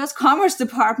agency, the U.S. Commerce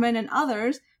Department and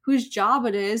others, whose job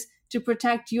it is to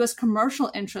protect U.S.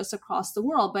 commercial interests across the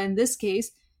world. But in this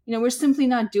case, we're simply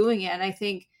not doing it. And I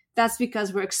think that's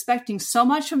because we're expecting so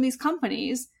much from these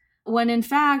companies when, in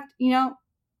fact,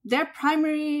 their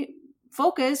primary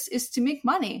focus is to make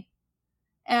money.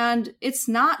 And it's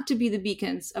not to be the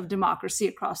beacons of democracy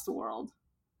across the world.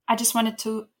 I just wanted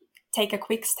to take a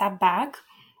quick step back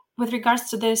with regards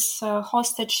to this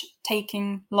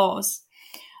hostage-taking laws.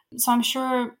 So I'm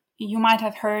sure you might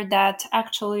have heard that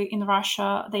actually in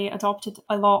Russia, they adopted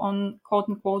a law on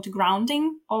quote-unquote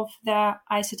grounding of the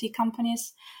ICT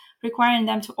companies, requiring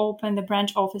them to open the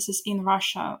branch offices in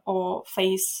Russia or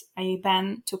face a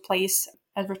ban to place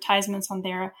advertisements on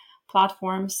their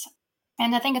platforms.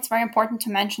 And I think it's very important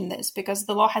to mention this because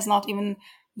the law has not even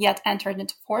yet entered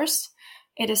into force.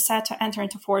 It is set to enter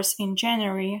into force in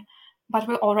January, but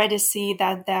we already see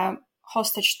that the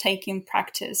hostage-taking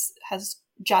practice has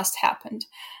just happened.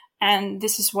 And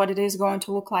this is what it is going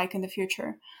to look like in the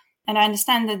future. And I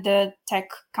understand that the tech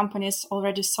companies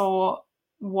already saw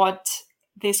what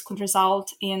this could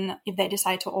result in if they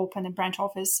decide to open a branch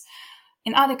office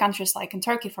in other countries, like in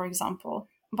Turkey, for example.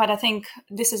 But I think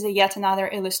this is yet another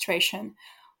illustration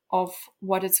of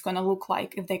what it's going to look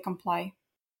like if they comply.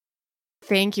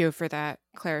 Thank you for that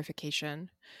clarification.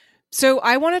 So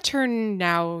I want to turn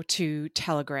now to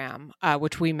Telegram,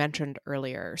 which we mentioned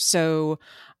earlier. So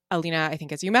Alina, I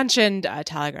think as you mentioned,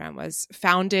 Telegram was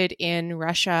founded in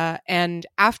Russia. And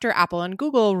after Apple and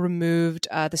Google removed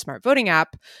the smart voting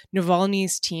app,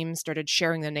 Navalny's team started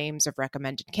sharing the names of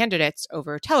recommended candidates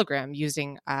over Telegram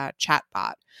using a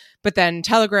chatbot. But then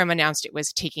Telegram announced it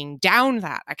was taking down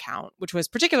that account, which was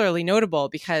particularly notable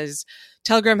because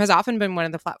Telegram has often been one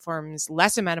of the platforms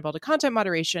less amenable to content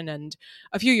moderation and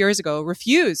a few years ago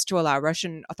refused to allow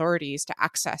Russian authorities to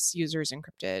access users'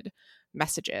 encrypted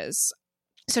messages.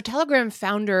 So Telegram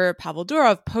founder Pavel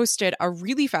Durov posted a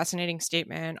really fascinating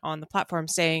statement on the platform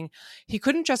saying he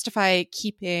couldn't justify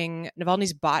keeping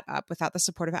Navalny's bot up without the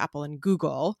support of Apple and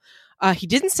Google. He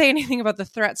didn't say anything about the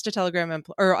threats to Telegram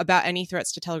or about any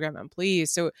threats to Telegram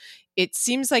employees. So it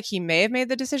seems like he may have made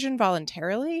the decision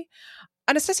voluntarily.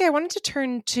 Anastasia, I wanted to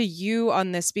turn to you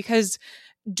on this because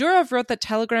Durov wrote that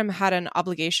Telegram had an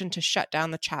obligation to shut down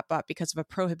the chatbot because of a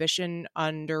prohibition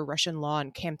under Russian law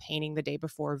on campaigning the day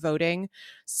before voting,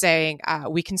 saying,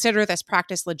 we consider this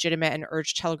practice legitimate and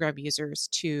urge Telegram users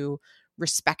to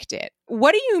respect it.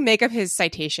 What do you make of his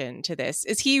citation to this?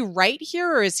 Is he right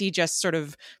here, or is he just sort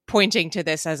of pointing to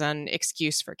this as an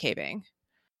excuse for caving?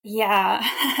 Yeah,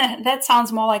 that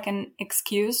sounds more like an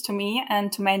excuse to me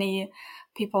and to many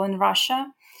people in Russia.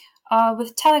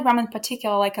 With Telegram in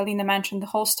particular, like Alina mentioned, the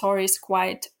whole story is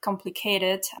quite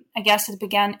complicated. I guess it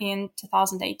began in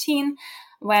 2018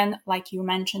 when, like you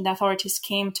mentioned, the authorities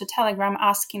came to Telegram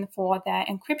asking for their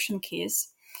encryption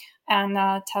keys.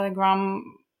 And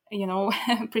Telegram,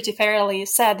 pretty fairly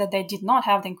said that they did not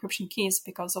have the encryption keys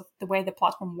because of the way the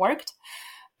platform worked.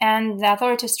 And the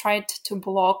authorities tried to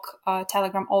block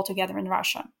Telegram altogether in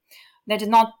Russia. They did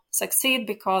not succeed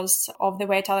because of the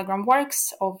way Telegram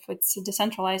works, of its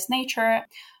decentralized nature.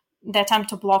 The attempt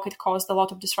to block it caused a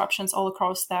lot of disruptions all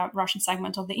across the Russian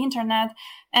segment of the internet,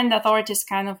 and the authorities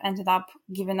kind of ended up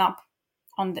giving up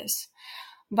on this.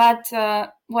 But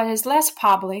what is less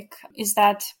public is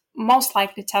that most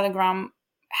likely Telegram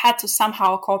had to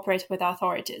somehow cooperate with the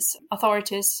authorities.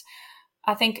 Authorities,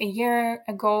 I think a year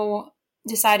ago,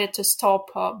 decided to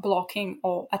stop blocking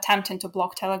or attempting to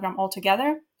block Telegram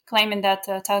altogether, claiming that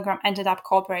Telegram ended up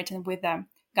cooperating with the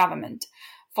government.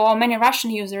 For many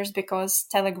Russian users, because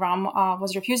Telegram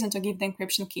was refusing to give the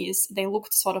encryption keys, they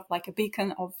looked sort of like a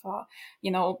beacon of,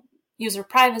 user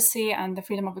privacy and the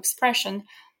freedom of expression.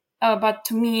 But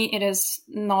to me, it is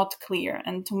not clear.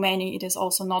 And to many, it is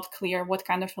also not clear what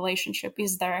kind of relationship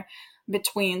is there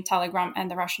between Telegram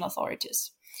and the Russian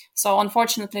authorities. So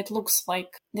unfortunately, it looks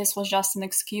like this was just an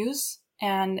excuse.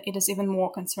 And it is even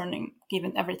more concerning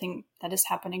given everything that is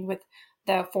happening with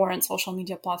the foreign social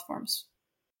media platforms.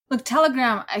 Look,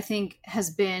 Telegram, I think, has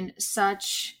been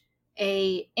such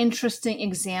an interesting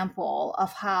example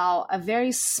of how a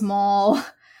very small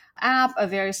app, a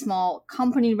very small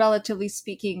company, relatively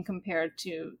speaking, compared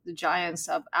to the giants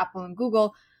of Apple and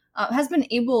Google, has been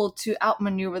able to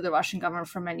outmaneuver the Russian government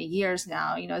for many years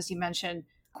now. You know, as you mentioned,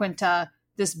 Quinta,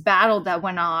 this battle that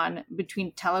went on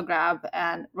between Telegram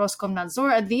and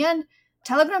Roskomnadzor, at the end,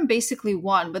 Telegram basically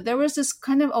won, but there was this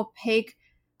kind of opaque,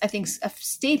 I think, a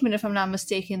statement, if I'm not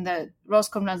mistaken, that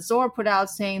Roskomnadzor put out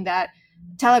saying that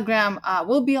Telegram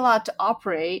will be allowed to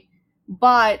operate,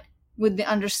 but with the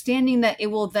understanding that it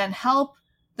will then help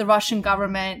the Russian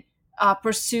government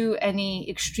pursue any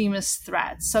extremist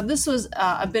threats. So this was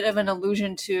a bit of an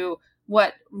allusion to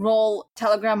what role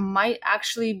Telegram might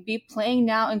actually be playing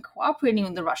now in cooperating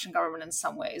with the Russian government in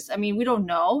some ways. I mean, we don't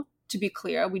know, to be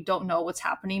clear, we don't know what's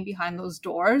happening behind those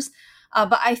doors.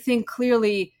 But I think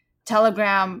clearly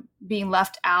Telegram being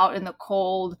left out in the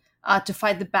cold to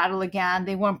fight the battle again,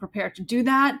 they weren't prepared to do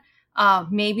that.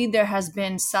 Maybe there has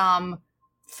been some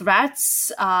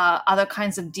threats, other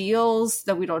kinds of deals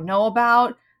that we don't know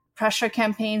about, pressure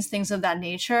campaigns, things of that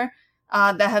nature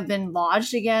that have been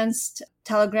lodged against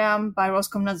Telegram by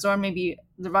Roskomnadzor, maybe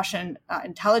the Russian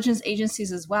intelligence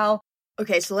agencies as well.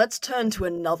 Okay, so let's turn to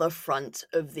another front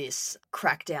of this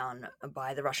crackdown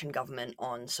by the Russian government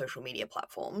on social media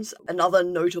platforms. Another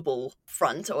notable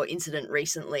front or incident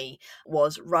recently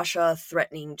was Russia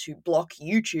threatening to block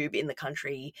YouTube in the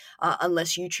country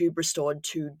unless YouTube restored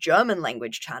 2 German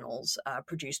language channels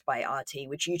produced by RT,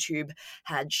 which YouTube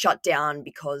had shut down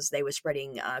because they were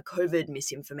spreading COVID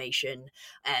misinformation,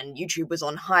 and YouTube was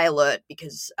on high alert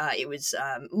because it was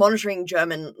monitoring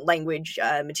German language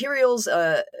materials,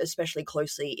 especially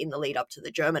closely in the lead up to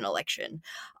the German election.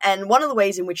 And one of the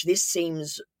ways in which this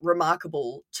seems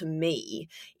remarkable to me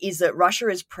is that Russia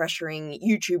is pressuring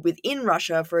YouTube within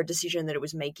Russia for a decision that it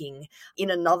was making in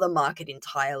another market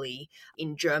entirely,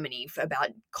 in Germany,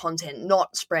 about content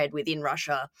not spread within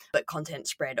Russia, but content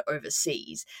spread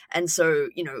overseas. And so,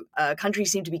 you know,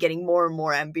 countries seem to be getting more and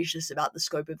more ambitious about the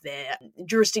scope of their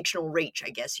jurisdictional reach, I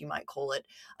guess you might call it,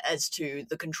 as to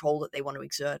the control that they want to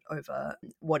exert over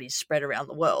what is spread around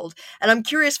the world. And I'm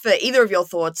curious for either of your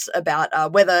thoughts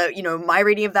about whether, you know, my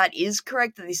reading of that is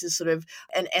correct, that this is sort of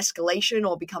an escalation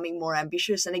or becoming more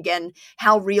ambitious. And again,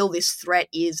 how real this threat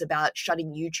is about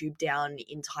shutting YouTube down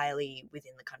entirely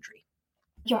within the country.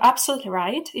 You're absolutely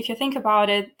right. If you think about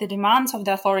it, the demands of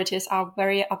the authorities are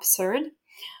very absurd.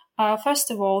 First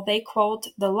of all, they quote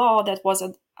the law that was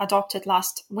adopted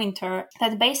last winter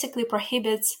that basically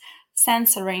prohibits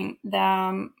censoring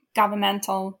the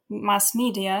governmental mass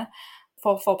media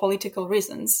for political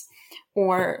reasons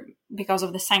or because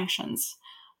of the sanctions.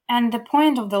 And the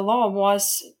point of the law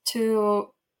was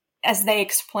to, as they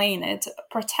explain it,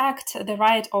 protect the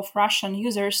right of Russian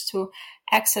users to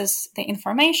access the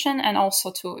information and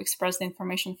also to express the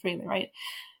information freely, right?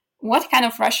 What kind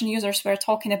of Russian users we're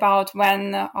talking about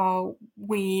when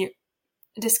we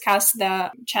discuss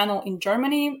the channel in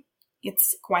Germany?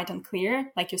 It's quite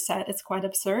unclear. Like you said, it's quite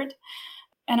absurd.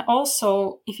 And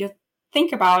also, if you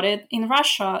think about it, in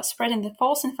Russia, spreading the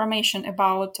false information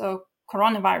about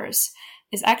coronavirus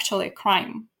is actually a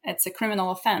crime. It's a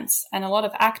criminal offense. And a lot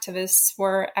of activists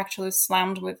were actually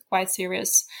slammed with quite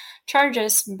serious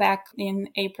charges back in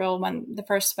April when the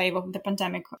first wave of the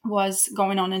pandemic was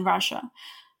going on in Russia.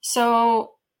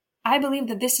 So I believe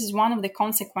that this is one of the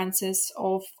consequences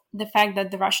of the fact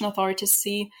that the Russian authorities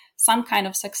see some kind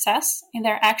of success in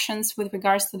their actions with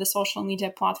regards to the social media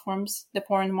platforms, the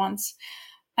foreign ones.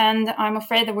 And I'm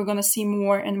afraid that we're going to see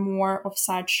more and more of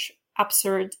such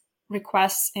absurd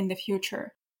requests in the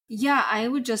future. Yeah, I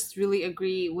would just really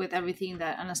agree with everything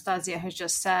that Anastasia has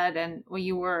just said and what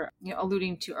you were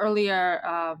alluding to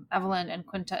earlier, Evelyn and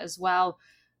Quinta as well,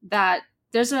 that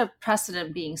there's a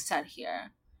precedent being set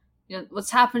here.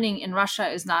 What's happening in Russia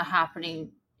is not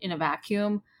happening in a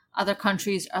vacuum. Other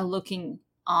countries are looking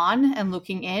on and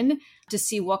looking in to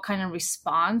see what kind of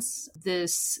response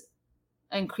this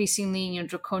increasingly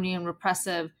draconian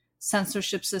repressive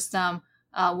censorship system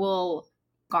will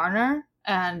garner.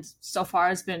 And so far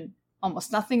has been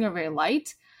almost nothing or very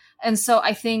light. And so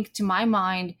I think, to my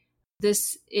mind,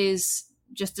 this is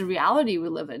just the reality we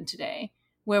live in today,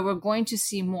 where we're going to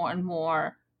see more and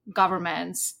more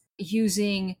governments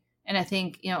using, and I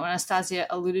think, Anastasia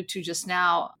alluded to just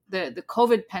now, the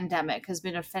COVID pandemic has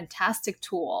been a fantastic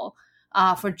tool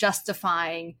for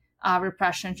justifying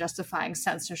repression, justifying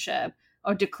censorship,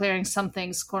 or declaring some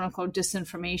things, quote unquote,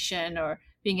 disinformation, or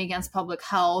being against public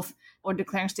health, or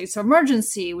declaring states of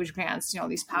emergency, which grants,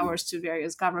 these powers to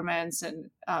various governments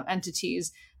and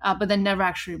entities, but then never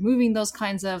actually removing those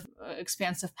kinds of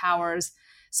expansive powers.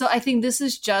 So I think this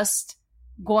is just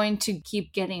going to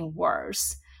keep getting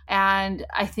worse. And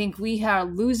I think we are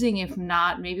losing, if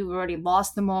not, maybe we already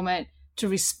lost the moment to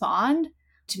respond,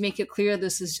 to make it clear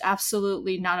this is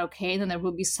absolutely not okay. Then there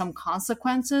will be some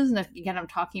consequences. And again, I'm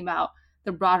talking about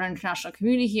the broader international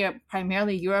community here,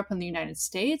 primarily Europe and the United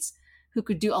States, who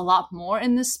could do a lot more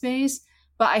in this space.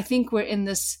 But I think we're in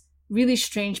this really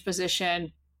strange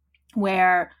position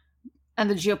where, at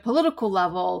the geopolitical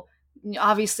level,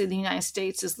 obviously the United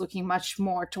States is looking much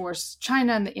more towards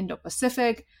China and the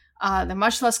Indo-Pacific. They're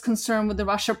much less concerned with the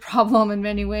Russia problem in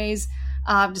many ways.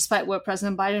 Despite what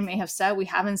President Biden may have said, we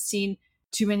haven't seen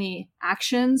too many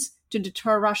actions to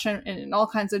deter Russia in all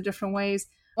kinds of different ways,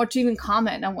 or to even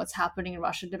comment on what's happening in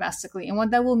Russia domestically and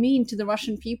what that will mean to the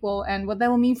Russian people and what that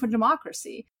will mean for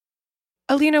democracy.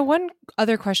 Alina, one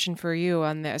other question for you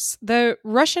on this. The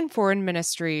Russian Foreign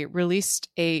Ministry released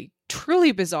a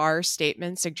truly bizarre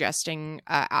statement suggesting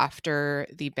after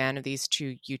the ban of these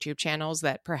two YouTube channels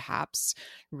that perhaps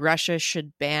Russia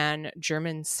should ban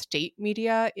German state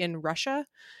media in Russia,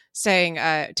 saying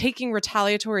taking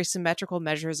retaliatory symmetrical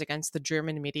measures against the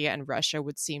German media in Russia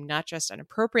would seem not just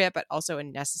inappropriate, but also a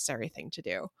necessary thing to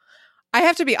do. I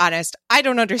have to be honest, I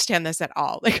don't understand this at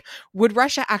all. Like, would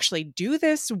Russia actually do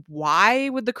this? Why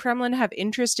would the Kremlin have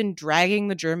interest in dragging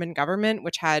the German government,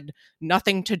 which had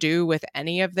nothing to do with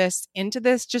any of this, into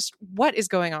this? Just what is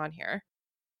going on here?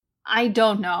 I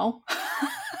don't know.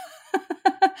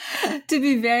 To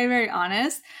be very, very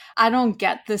honest, I don't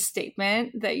get the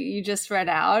statement that you just read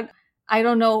out. I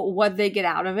don't know what they get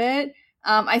out of it.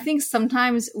 I think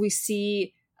sometimes we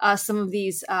see some of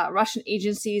these Russian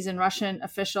agencies and Russian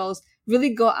officials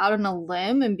really go out on a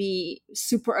limb and be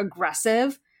super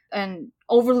aggressive and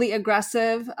overly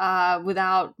aggressive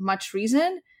without much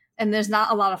reason. And there's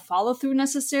not a lot of follow through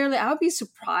necessarily. I would be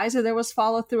surprised if there was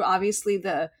follow through. Obviously,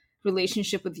 the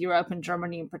relationship with Europe and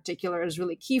Germany in particular is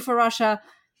really key for Russia.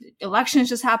 Elections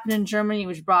just happened in Germany,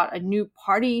 which brought a new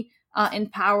party in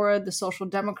power, the Social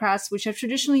Democrats, which have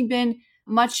traditionally been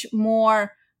much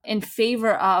more in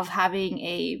favor of having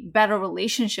a better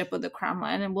relationship with the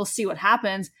Kremlin. And we'll see what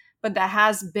happens. But that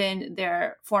has been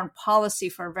their foreign policy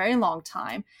for a very long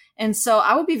time. And so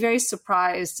I would be very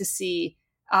surprised to see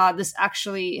this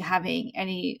actually having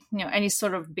any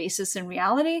sort of basis in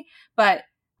reality. But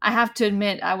I have to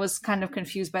admit, I was kind of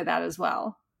confused by that as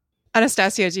well.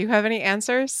 Anastasia, do you have any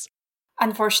answers?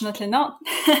 Unfortunately not.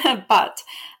 But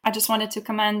I just wanted to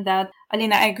comment that,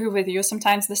 Alina, I agree with you.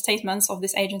 Sometimes the statements of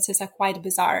these agencies are quite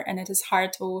bizarre and it is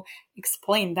hard to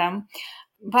explain them.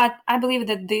 But I believe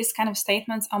that these kind of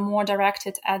statements are more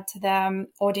directed at the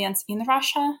audience in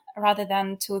Russia rather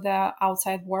than to the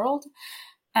outside world.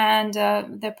 And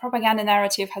the propaganda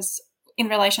narrative has, in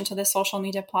relation to the social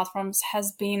media platforms,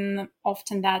 has been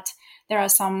often that there are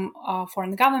some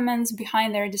foreign governments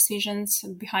behind their decisions,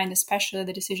 behind especially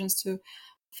the decisions to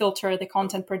filter the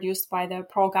content produced by the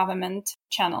pro-government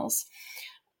channels.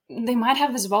 They might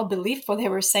have as well believed what they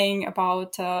were saying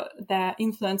about the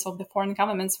influence of the foreign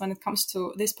governments when it comes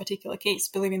to this particular case,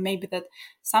 believing maybe that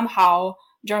somehow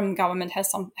German government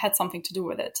had something to do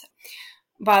with it.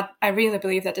 But I really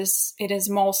believe that it is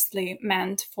mostly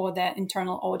meant for the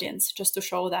internal audience, just to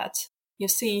show that, you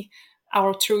see,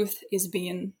 our truth is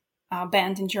being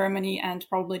banned in Germany, and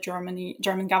probably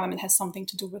German government has something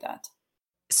to do with that.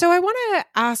 So I want to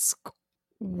ask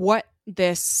what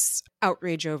this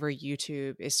outrage over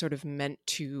YouTube is sort of meant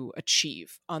to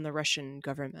achieve on the Russian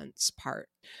government's part.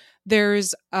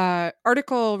 There's an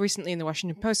article recently in the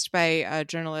Washington Post by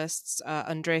journalists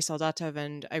Andrei Soldatov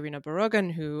and Irina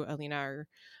Borogan, who, Alina,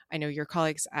 I know your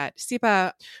colleagues at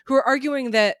SIPA, who are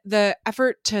arguing that the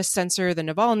effort to censor the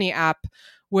Navalny app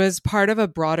was part of a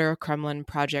broader Kremlin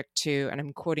project to, and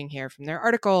I'm quoting here from their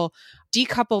article,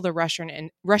 decouple the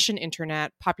Russian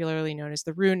internet, popularly known as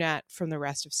the RuNet, from the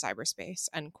rest of cyberspace,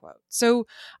 end quote. So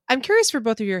I'm curious for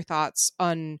both of your thoughts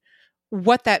on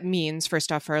what that means,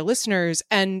 first off, for our listeners,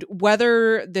 and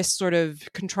whether this sort of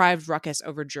contrived ruckus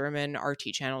over German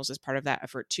RT channels is part of that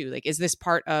effort too. Like, is this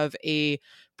part of a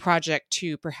project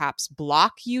to perhaps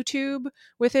block YouTube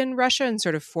within Russia and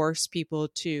sort of force people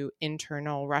to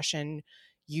internal Russian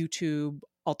YouTube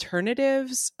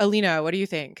alternatives? Alina, what do you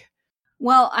think?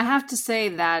 Well, I have to say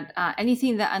that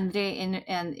anything that Andrei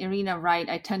and Irina write,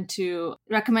 I tend to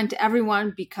recommend to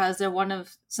everyone because they're one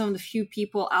of some of the few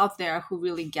people out there who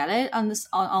really get it on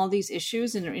all these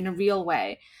issues in a real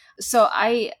way. So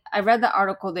I read the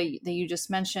article that you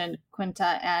just mentioned,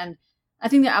 Quinta, and I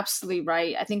think they're absolutely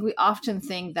right. I think we often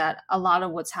think that a lot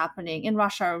of what's happening in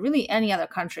Russia or really any other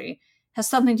country has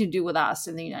something to do with us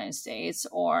in the United States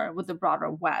or with the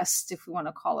broader West, if we want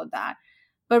to call it that.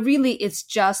 But really, it's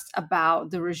just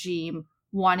about the regime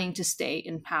wanting to stay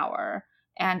in power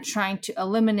and trying to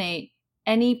eliminate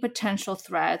any potential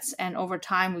threats. And over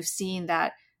time, we've seen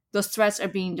that those threats are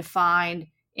being defined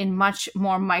in much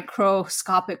more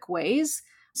microscopic ways.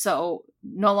 So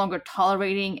no longer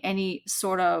tolerating any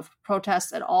sort of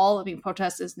protest at all. I mean,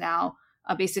 protest is now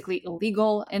basically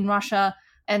illegal in Russia.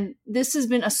 And this has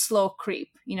been a slow creep.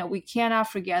 We cannot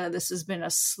forget that this has been a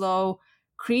slow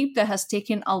creep that has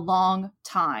taken a long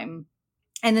time.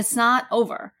 And it's not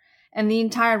over. And the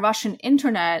entire Russian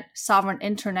internet, sovereign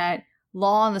internet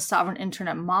law and the sovereign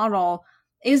internet model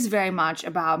is very much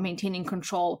about maintaining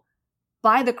control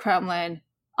by the Kremlin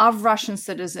of Russian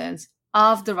citizens,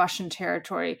 of the Russian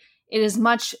territory. It is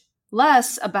much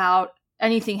less about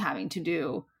anything having to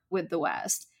do with the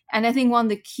West. And I think one of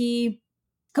the key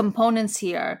components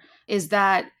here is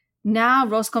that now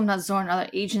Roskomnadzor and other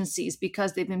agencies,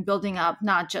 because they've been building up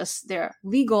not just their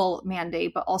legal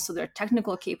mandate, but also their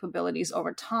technical capabilities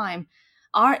over time,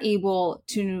 are able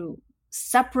to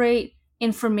separate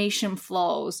information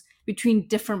flows between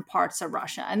different parts of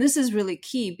Russia. And this is really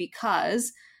key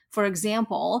because, for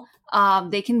example,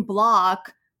 they can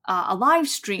block a live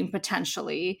stream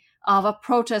potentially of a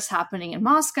protest happening in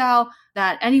Moscow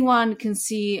that anyone can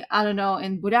see, I don't know,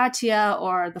 in Buryatia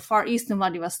or the Far East in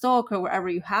Vladivostok or wherever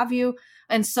you have you.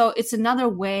 And so it's another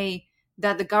way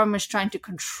that the government is trying to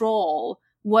control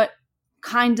what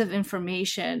kind of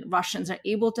information Russians are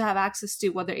able to have access to,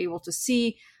 what they're able to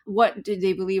see, what do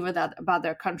they believe about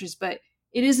their countries. But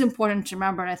it is important to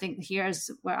remember, and I think here's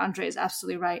where Andrei is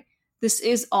absolutely right, this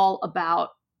is all about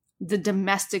the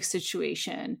domestic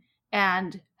situation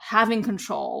and having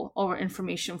control over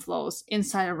information flows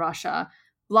inside of Russia,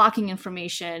 blocking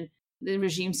information the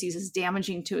regime sees as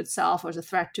damaging to itself or as a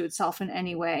threat to itself in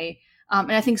any way.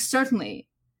 And I think certainly,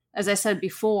 as I said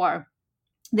before,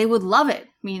 they would love it,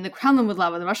 meaning the Kremlin would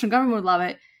love it, the Russian government would love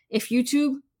it, if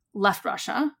YouTube left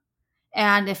Russia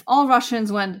and if all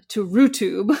Russians went to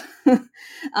RuTube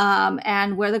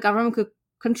and where the government could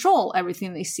control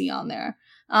everything they see on there.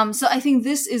 So I think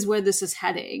this is where this is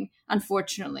heading,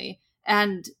 unfortunately.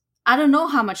 And I don't know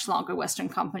how much longer Western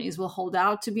companies will hold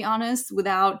out, to be honest,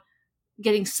 without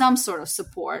getting some sort of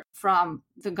support from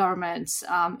the governments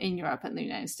in Europe and the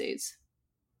United States.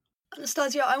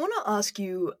 Anastasia, I want to ask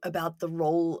you about the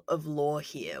role of law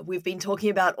here. We've been talking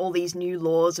about all these new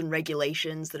laws and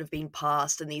regulations that have been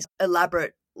passed and these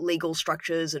elaborate legal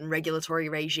structures and regulatory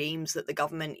regimes that the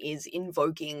government is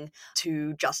invoking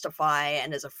to justify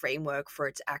and as a framework for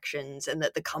its actions, and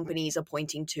that the companies are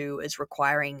pointing to as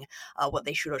requiring what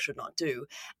they should or should not do.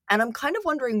 And I'm kind of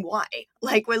wondering why.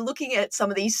 Like, we're looking at some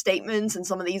of these statements and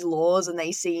some of these laws and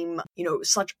they seem,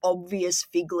 such obvious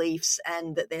fig leaves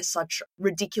and that they're such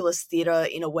ridiculous theatre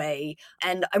in a way.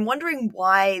 And I'm wondering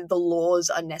why the laws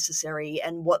are necessary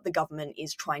and what the government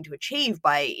is trying to achieve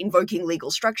by invoking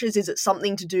legal structures. Is it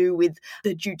something to do with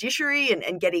the judiciary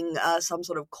and getting some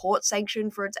sort of court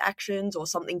sanction for its actions, or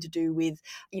something to do with,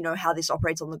 how this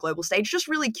operates on the global stage? Just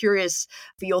really curious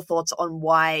for your thoughts on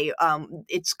why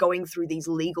it's going through these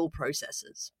legal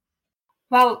processes.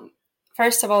 Well,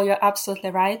 first of all, you're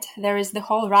absolutely right. There is the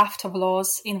whole raft of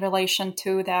laws in relation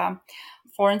to the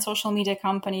foreign social media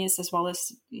companies, as well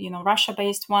as,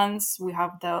 Russia-based ones. We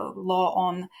have the law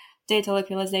on data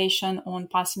localization, on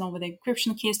passing over the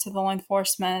encryption keys to the law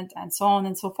enforcement, and so on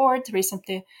and so forth.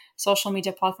 Recently, social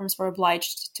media platforms were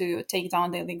obliged to take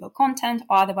down the illegal content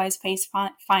or otherwise face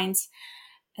fines,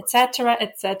 etc.,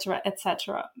 etc.,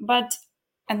 etc. But,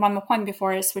 and one more point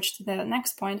before I switch to the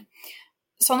next point.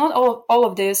 So not all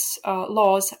of these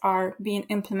laws are being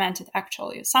implemented,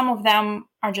 actually. Some of them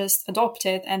are just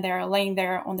adopted and they're laying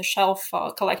there on the shelf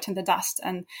collecting the dust.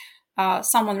 And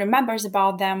someone remembers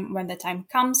about them when the time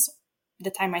comes. The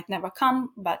time might never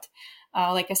come, but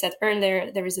like I said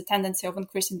earlier, there is a tendency of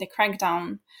increasing the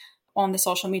crackdown on the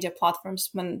social media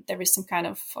platforms when there is some kind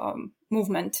of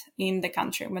movement in the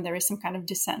country, when there is some kind of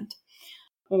dissent.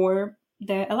 Or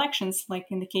the elections, like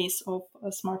in the case of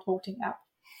a smart voting app.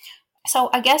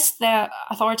 So I guess the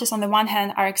authorities on the one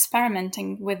hand are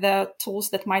experimenting with the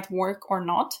tools that might work or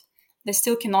not. They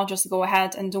still cannot just go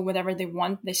ahead and do whatever they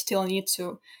want. They still need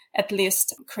to at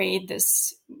least create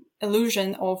this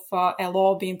illusion of a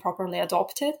law being properly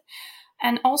adopted.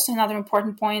 And also another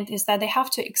important point is that they have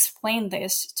to explain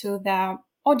this to the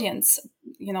audience,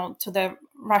 to the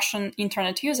Russian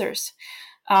internet users.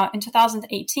 In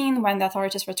 2018, when the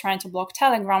authorities were trying to block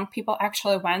Telegram, people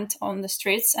actually went on the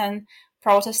streets and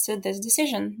protested this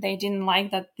decision. They didn't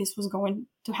like that this was going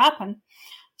to happen.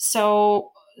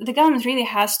 So the government really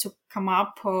has to come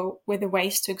up with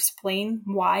ways to explain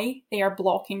why they are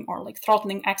blocking or like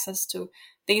throttling access to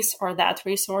this or that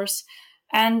resource.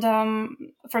 And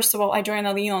first of all, I join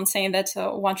Alina on saying that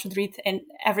one should read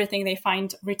everything they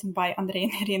find written by Andrei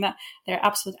and Irina. They're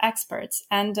absolute experts.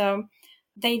 And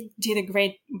they did a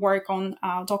great work on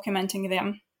documenting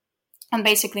them and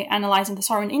basically analyzing the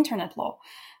sovereign internet law.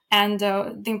 And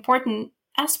the important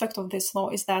aspect of this law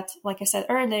is that, like I said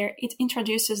earlier, it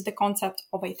introduces the concept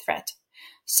of a threat.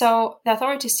 So the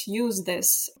authorities use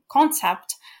this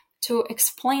concept to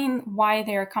explain why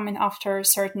they are coming after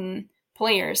certain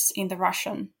players in the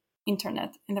Russian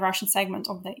internet, in the Russian segment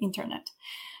of the internet,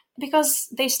 because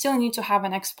they still need to have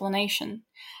an explanation.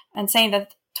 And saying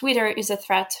that Twitter is a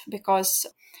threat because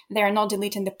they are not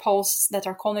deleting the posts that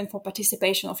are calling for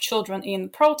participation of children in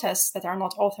protests that are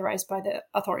not authorized by the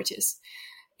authorities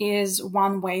is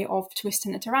one way of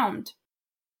twisting it around.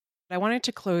 I wanted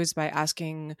to close by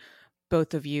asking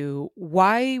both of you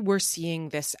why we're seeing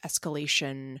this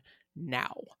escalation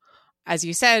now. As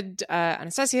you said,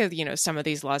 Anastasia, some of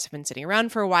these laws have been sitting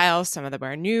around for a while, some of them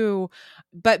are new,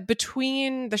 but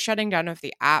between the shutting down of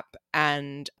the app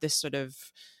and this sort of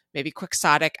maybe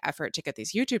quixotic effort to get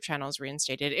these YouTube channels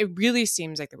reinstated, it really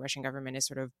seems like the Russian government is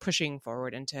sort of pushing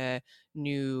forward into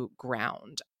new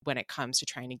ground when it comes to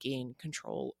trying to gain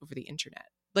control over the internet.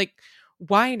 Like,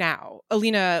 why now?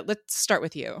 Alina, let's start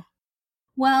with you.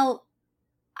 Well,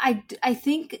 I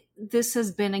think this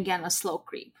has been, again, a slow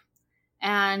creep.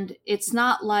 And it's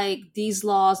not like these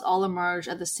laws all emerge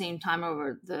at the same time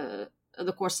over the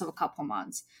course of a couple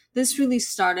months. This really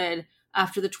started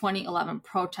after the 2011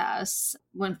 protests,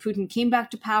 when Putin came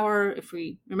back to power. If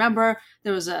we remember,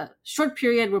 there was a short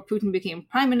period where Putin became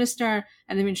prime minister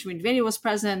and then Dmitry Medvedev was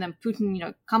president. And then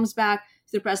Putin, comes back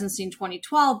to the presidency in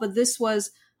 2012. But this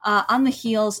was on the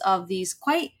heels of these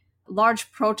quite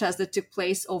large protests that took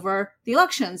place over the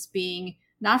elections being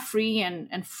not free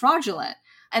and fraudulent.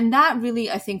 And that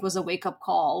really, I think, was a wake-up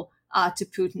call to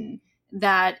Putin,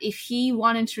 that if he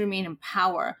wanted to remain in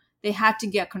power, they had to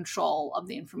get control of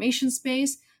the information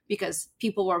space, because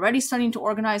people were already starting to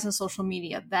organize on social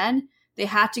media then. They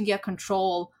had to get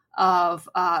control of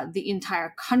the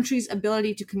entire country's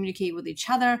ability to communicate with each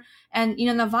other. And,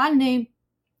 Navalny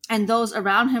and those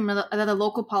around him, and the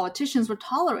local politicians, were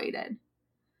tolerated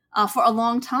for a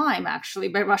long time, actually,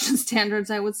 by Russian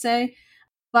standards, I would say.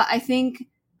 But I think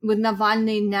with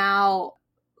Navalny now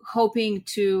hoping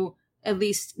to at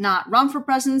least not run for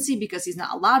presidency because he's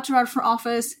not allowed to run for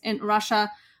office in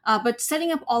Russia, but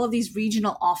setting up all of these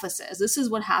regional offices. This is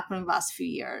what happened in the last few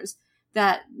years,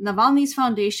 that Navalny's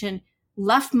foundation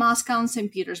left Moscow and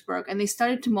St. Petersburg, and they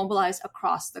started to mobilize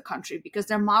across the country, because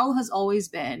their model has always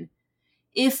been,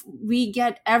 if we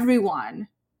get everyone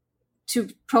to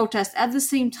protest at the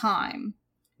same time,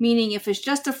 meaning if it's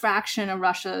just a fraction of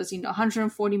Russia's,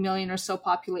 140 million or so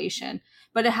population,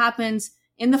 but it happens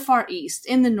in the Far East,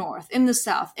 in the North, in the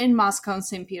South, in Moscow and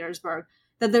St. Petersburg,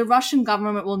 that the Russian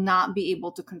government will not be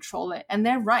able to control it. And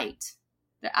they're right.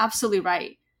 They're absolutely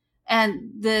right.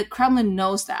 And the Kremlin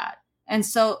knows that. And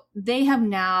so they have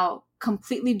now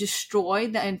completely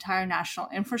destroyed the entire national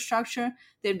infrastructure.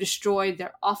 They've destroyed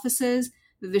their offices.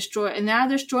 And now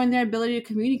they're destroying their ability to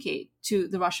communicate to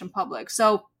the Russian public.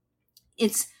 So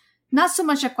it's not so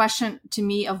much a question to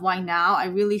me of why now. I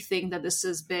really think that this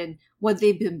has been what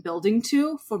they've been building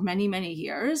to for many, many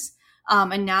years.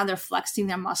 And now they're flexing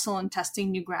their muscle and testing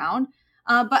new ground.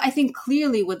 But I think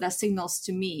clearly what that signals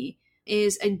to me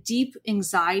is a deep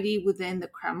anxiety within the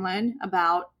Kremlin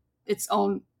about its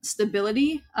own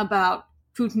stability, about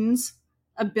Putin's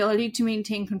ability to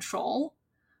maintain control.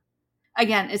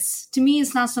 Again, to me,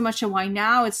 it's not so much a why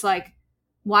now. It's like,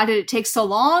 why did it take so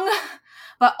long?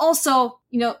 But also,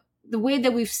 the way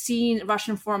that we've seen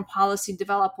Russian foreign policy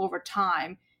develop over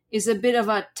time is a bit of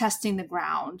a testing the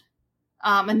ground.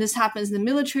 And this happens in the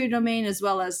military domain as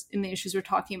well as in the issues we're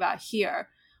talking about here,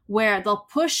 where they'll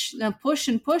push and push,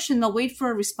 and they'll wait for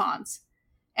a response.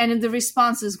 And if the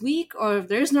response is weak, or if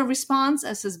there is no response,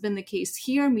 as has been the case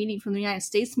here, meaning from the United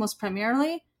States most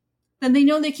primarily, then they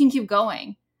know they can keep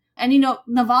going. And,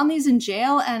 Navalny's in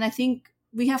jail, and I think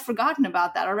we have forgotten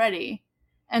about that already.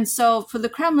 And so for the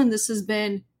Kremlin, this has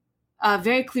been a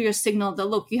very clear signal that,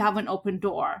 look, you have an open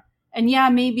door. And yeah,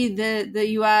 maybe the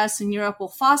US and Europe will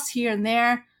fuss here and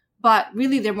there, but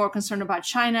really they're more concerned about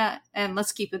China, and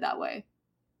let's keep it that way.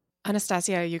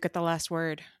 Anastasia, you get the last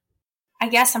word. I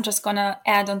guess I'm just going to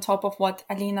add on top of what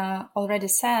Alina already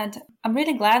said. I'm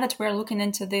really glad that we're looking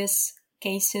into these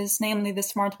cases, namely the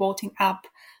smart voting app,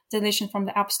 deletion from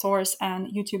the app stores and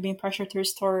YouTube being pressured to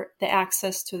restore the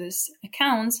access to these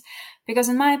accounts, because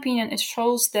in my opinion, it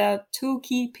shows the two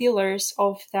key pillars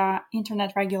of the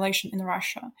internet regulation in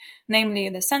Russia, namely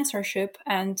the censorship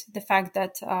and the fact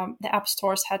that the app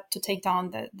stores had to take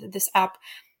down this app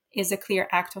is a clear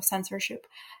act of censorship,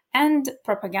 and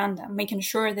propaganda, making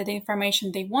sure that the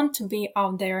information they want to be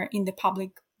out there in the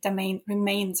public domain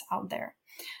remains out there.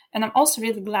 And I'm also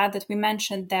really glad that we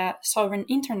mentioned the sovereign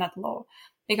internet law,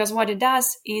 because what it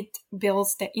does, it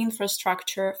builds the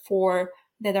infrastructure for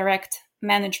the direct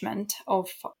management of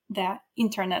the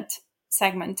internet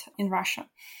segment in Russia.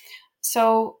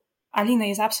 So Alina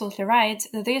is absolutely right.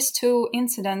 These two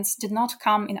incidents did not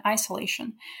come in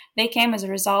isolation. They came as a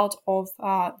result of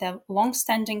the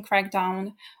long-standing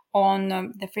crackdown on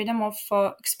the freedom of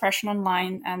expression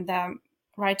online and the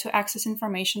right to access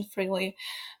information freely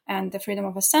and the freedom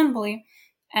of assembly.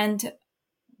 And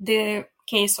the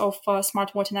case of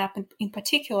Smart Voting app in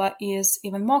particular is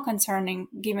even more concerning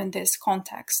given this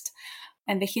context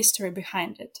and the history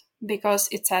behind it, because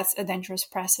it sets a dangerous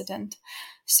precedent.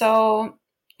 So,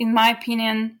 in my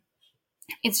opinion,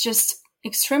 it's just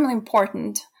extremely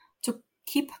important to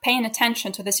keep paying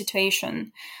attention to the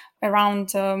situation around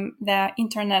the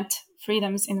internet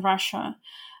freedoms in Russia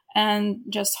and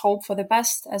just hope for the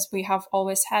best, as we have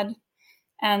always had.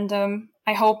 And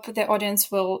I hope the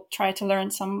audience will try to learn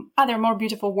some other more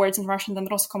beautiful words in Russian than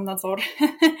Roskomnadzor.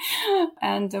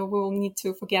 And we will need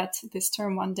to forget this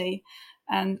term one day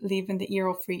and live in the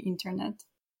era of free internet.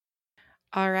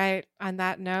 All right. On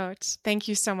that note, thank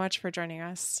you so much for joining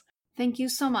us. Thank you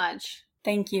so much.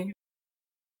 Thank you.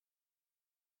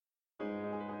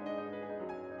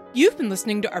 You've been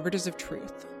listening to Arbiters of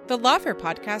Truth, the Lawfare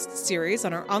podcast series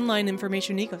on our online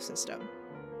information ecosystem.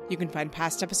 You can find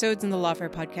past episodes in the Lawfare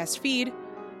podcast feed,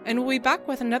 and we'll be back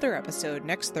with another episode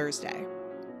next Thursday.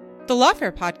 The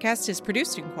Lawfare podcast is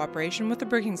produced in cooperation with the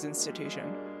Brookings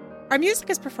Institution. Our music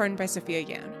is performed by Sophia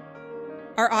Yan.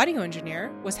 Our audio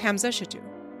engineer was Hamza Shitu.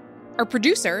 Our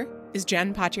producer is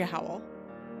Jen Patja Howell.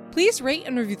 Please rate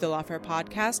and review the Lawfare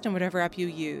podcast on whatever app you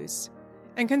use,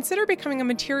 and consider becoming a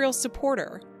material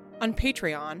supporter on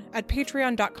Patreon at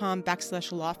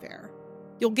patreon.com/lawfare.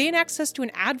 You'll gain access to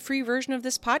an ad-free version of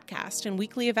this podcast and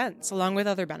weekly events, along with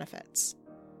other benefits.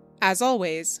 As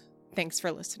always, thanks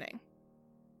for listening.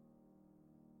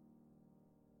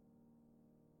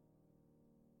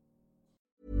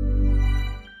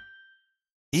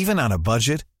 Even on a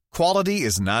budget, quality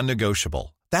is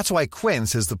non-negotiable. That's why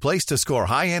Quince is the place to score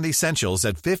high-end essentials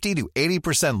at 50 to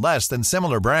 80% less than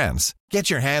similar brands. Get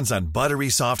your hands on buttery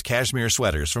soft cashmere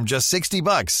sweaters from just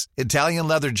 $60, Italian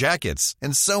leather jackets,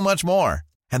 and so much more.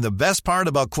 And the best part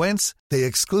about Quince, they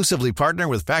exclusively partner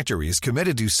with factories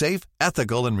committed to safe,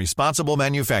 ethical, and responsible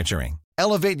manufacturing.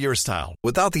 Elevate your style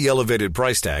without the elevated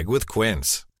price tag with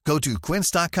Quince. Go to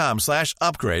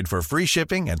quince.com/upgrade for free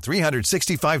shipping and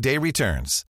 365-day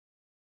returns.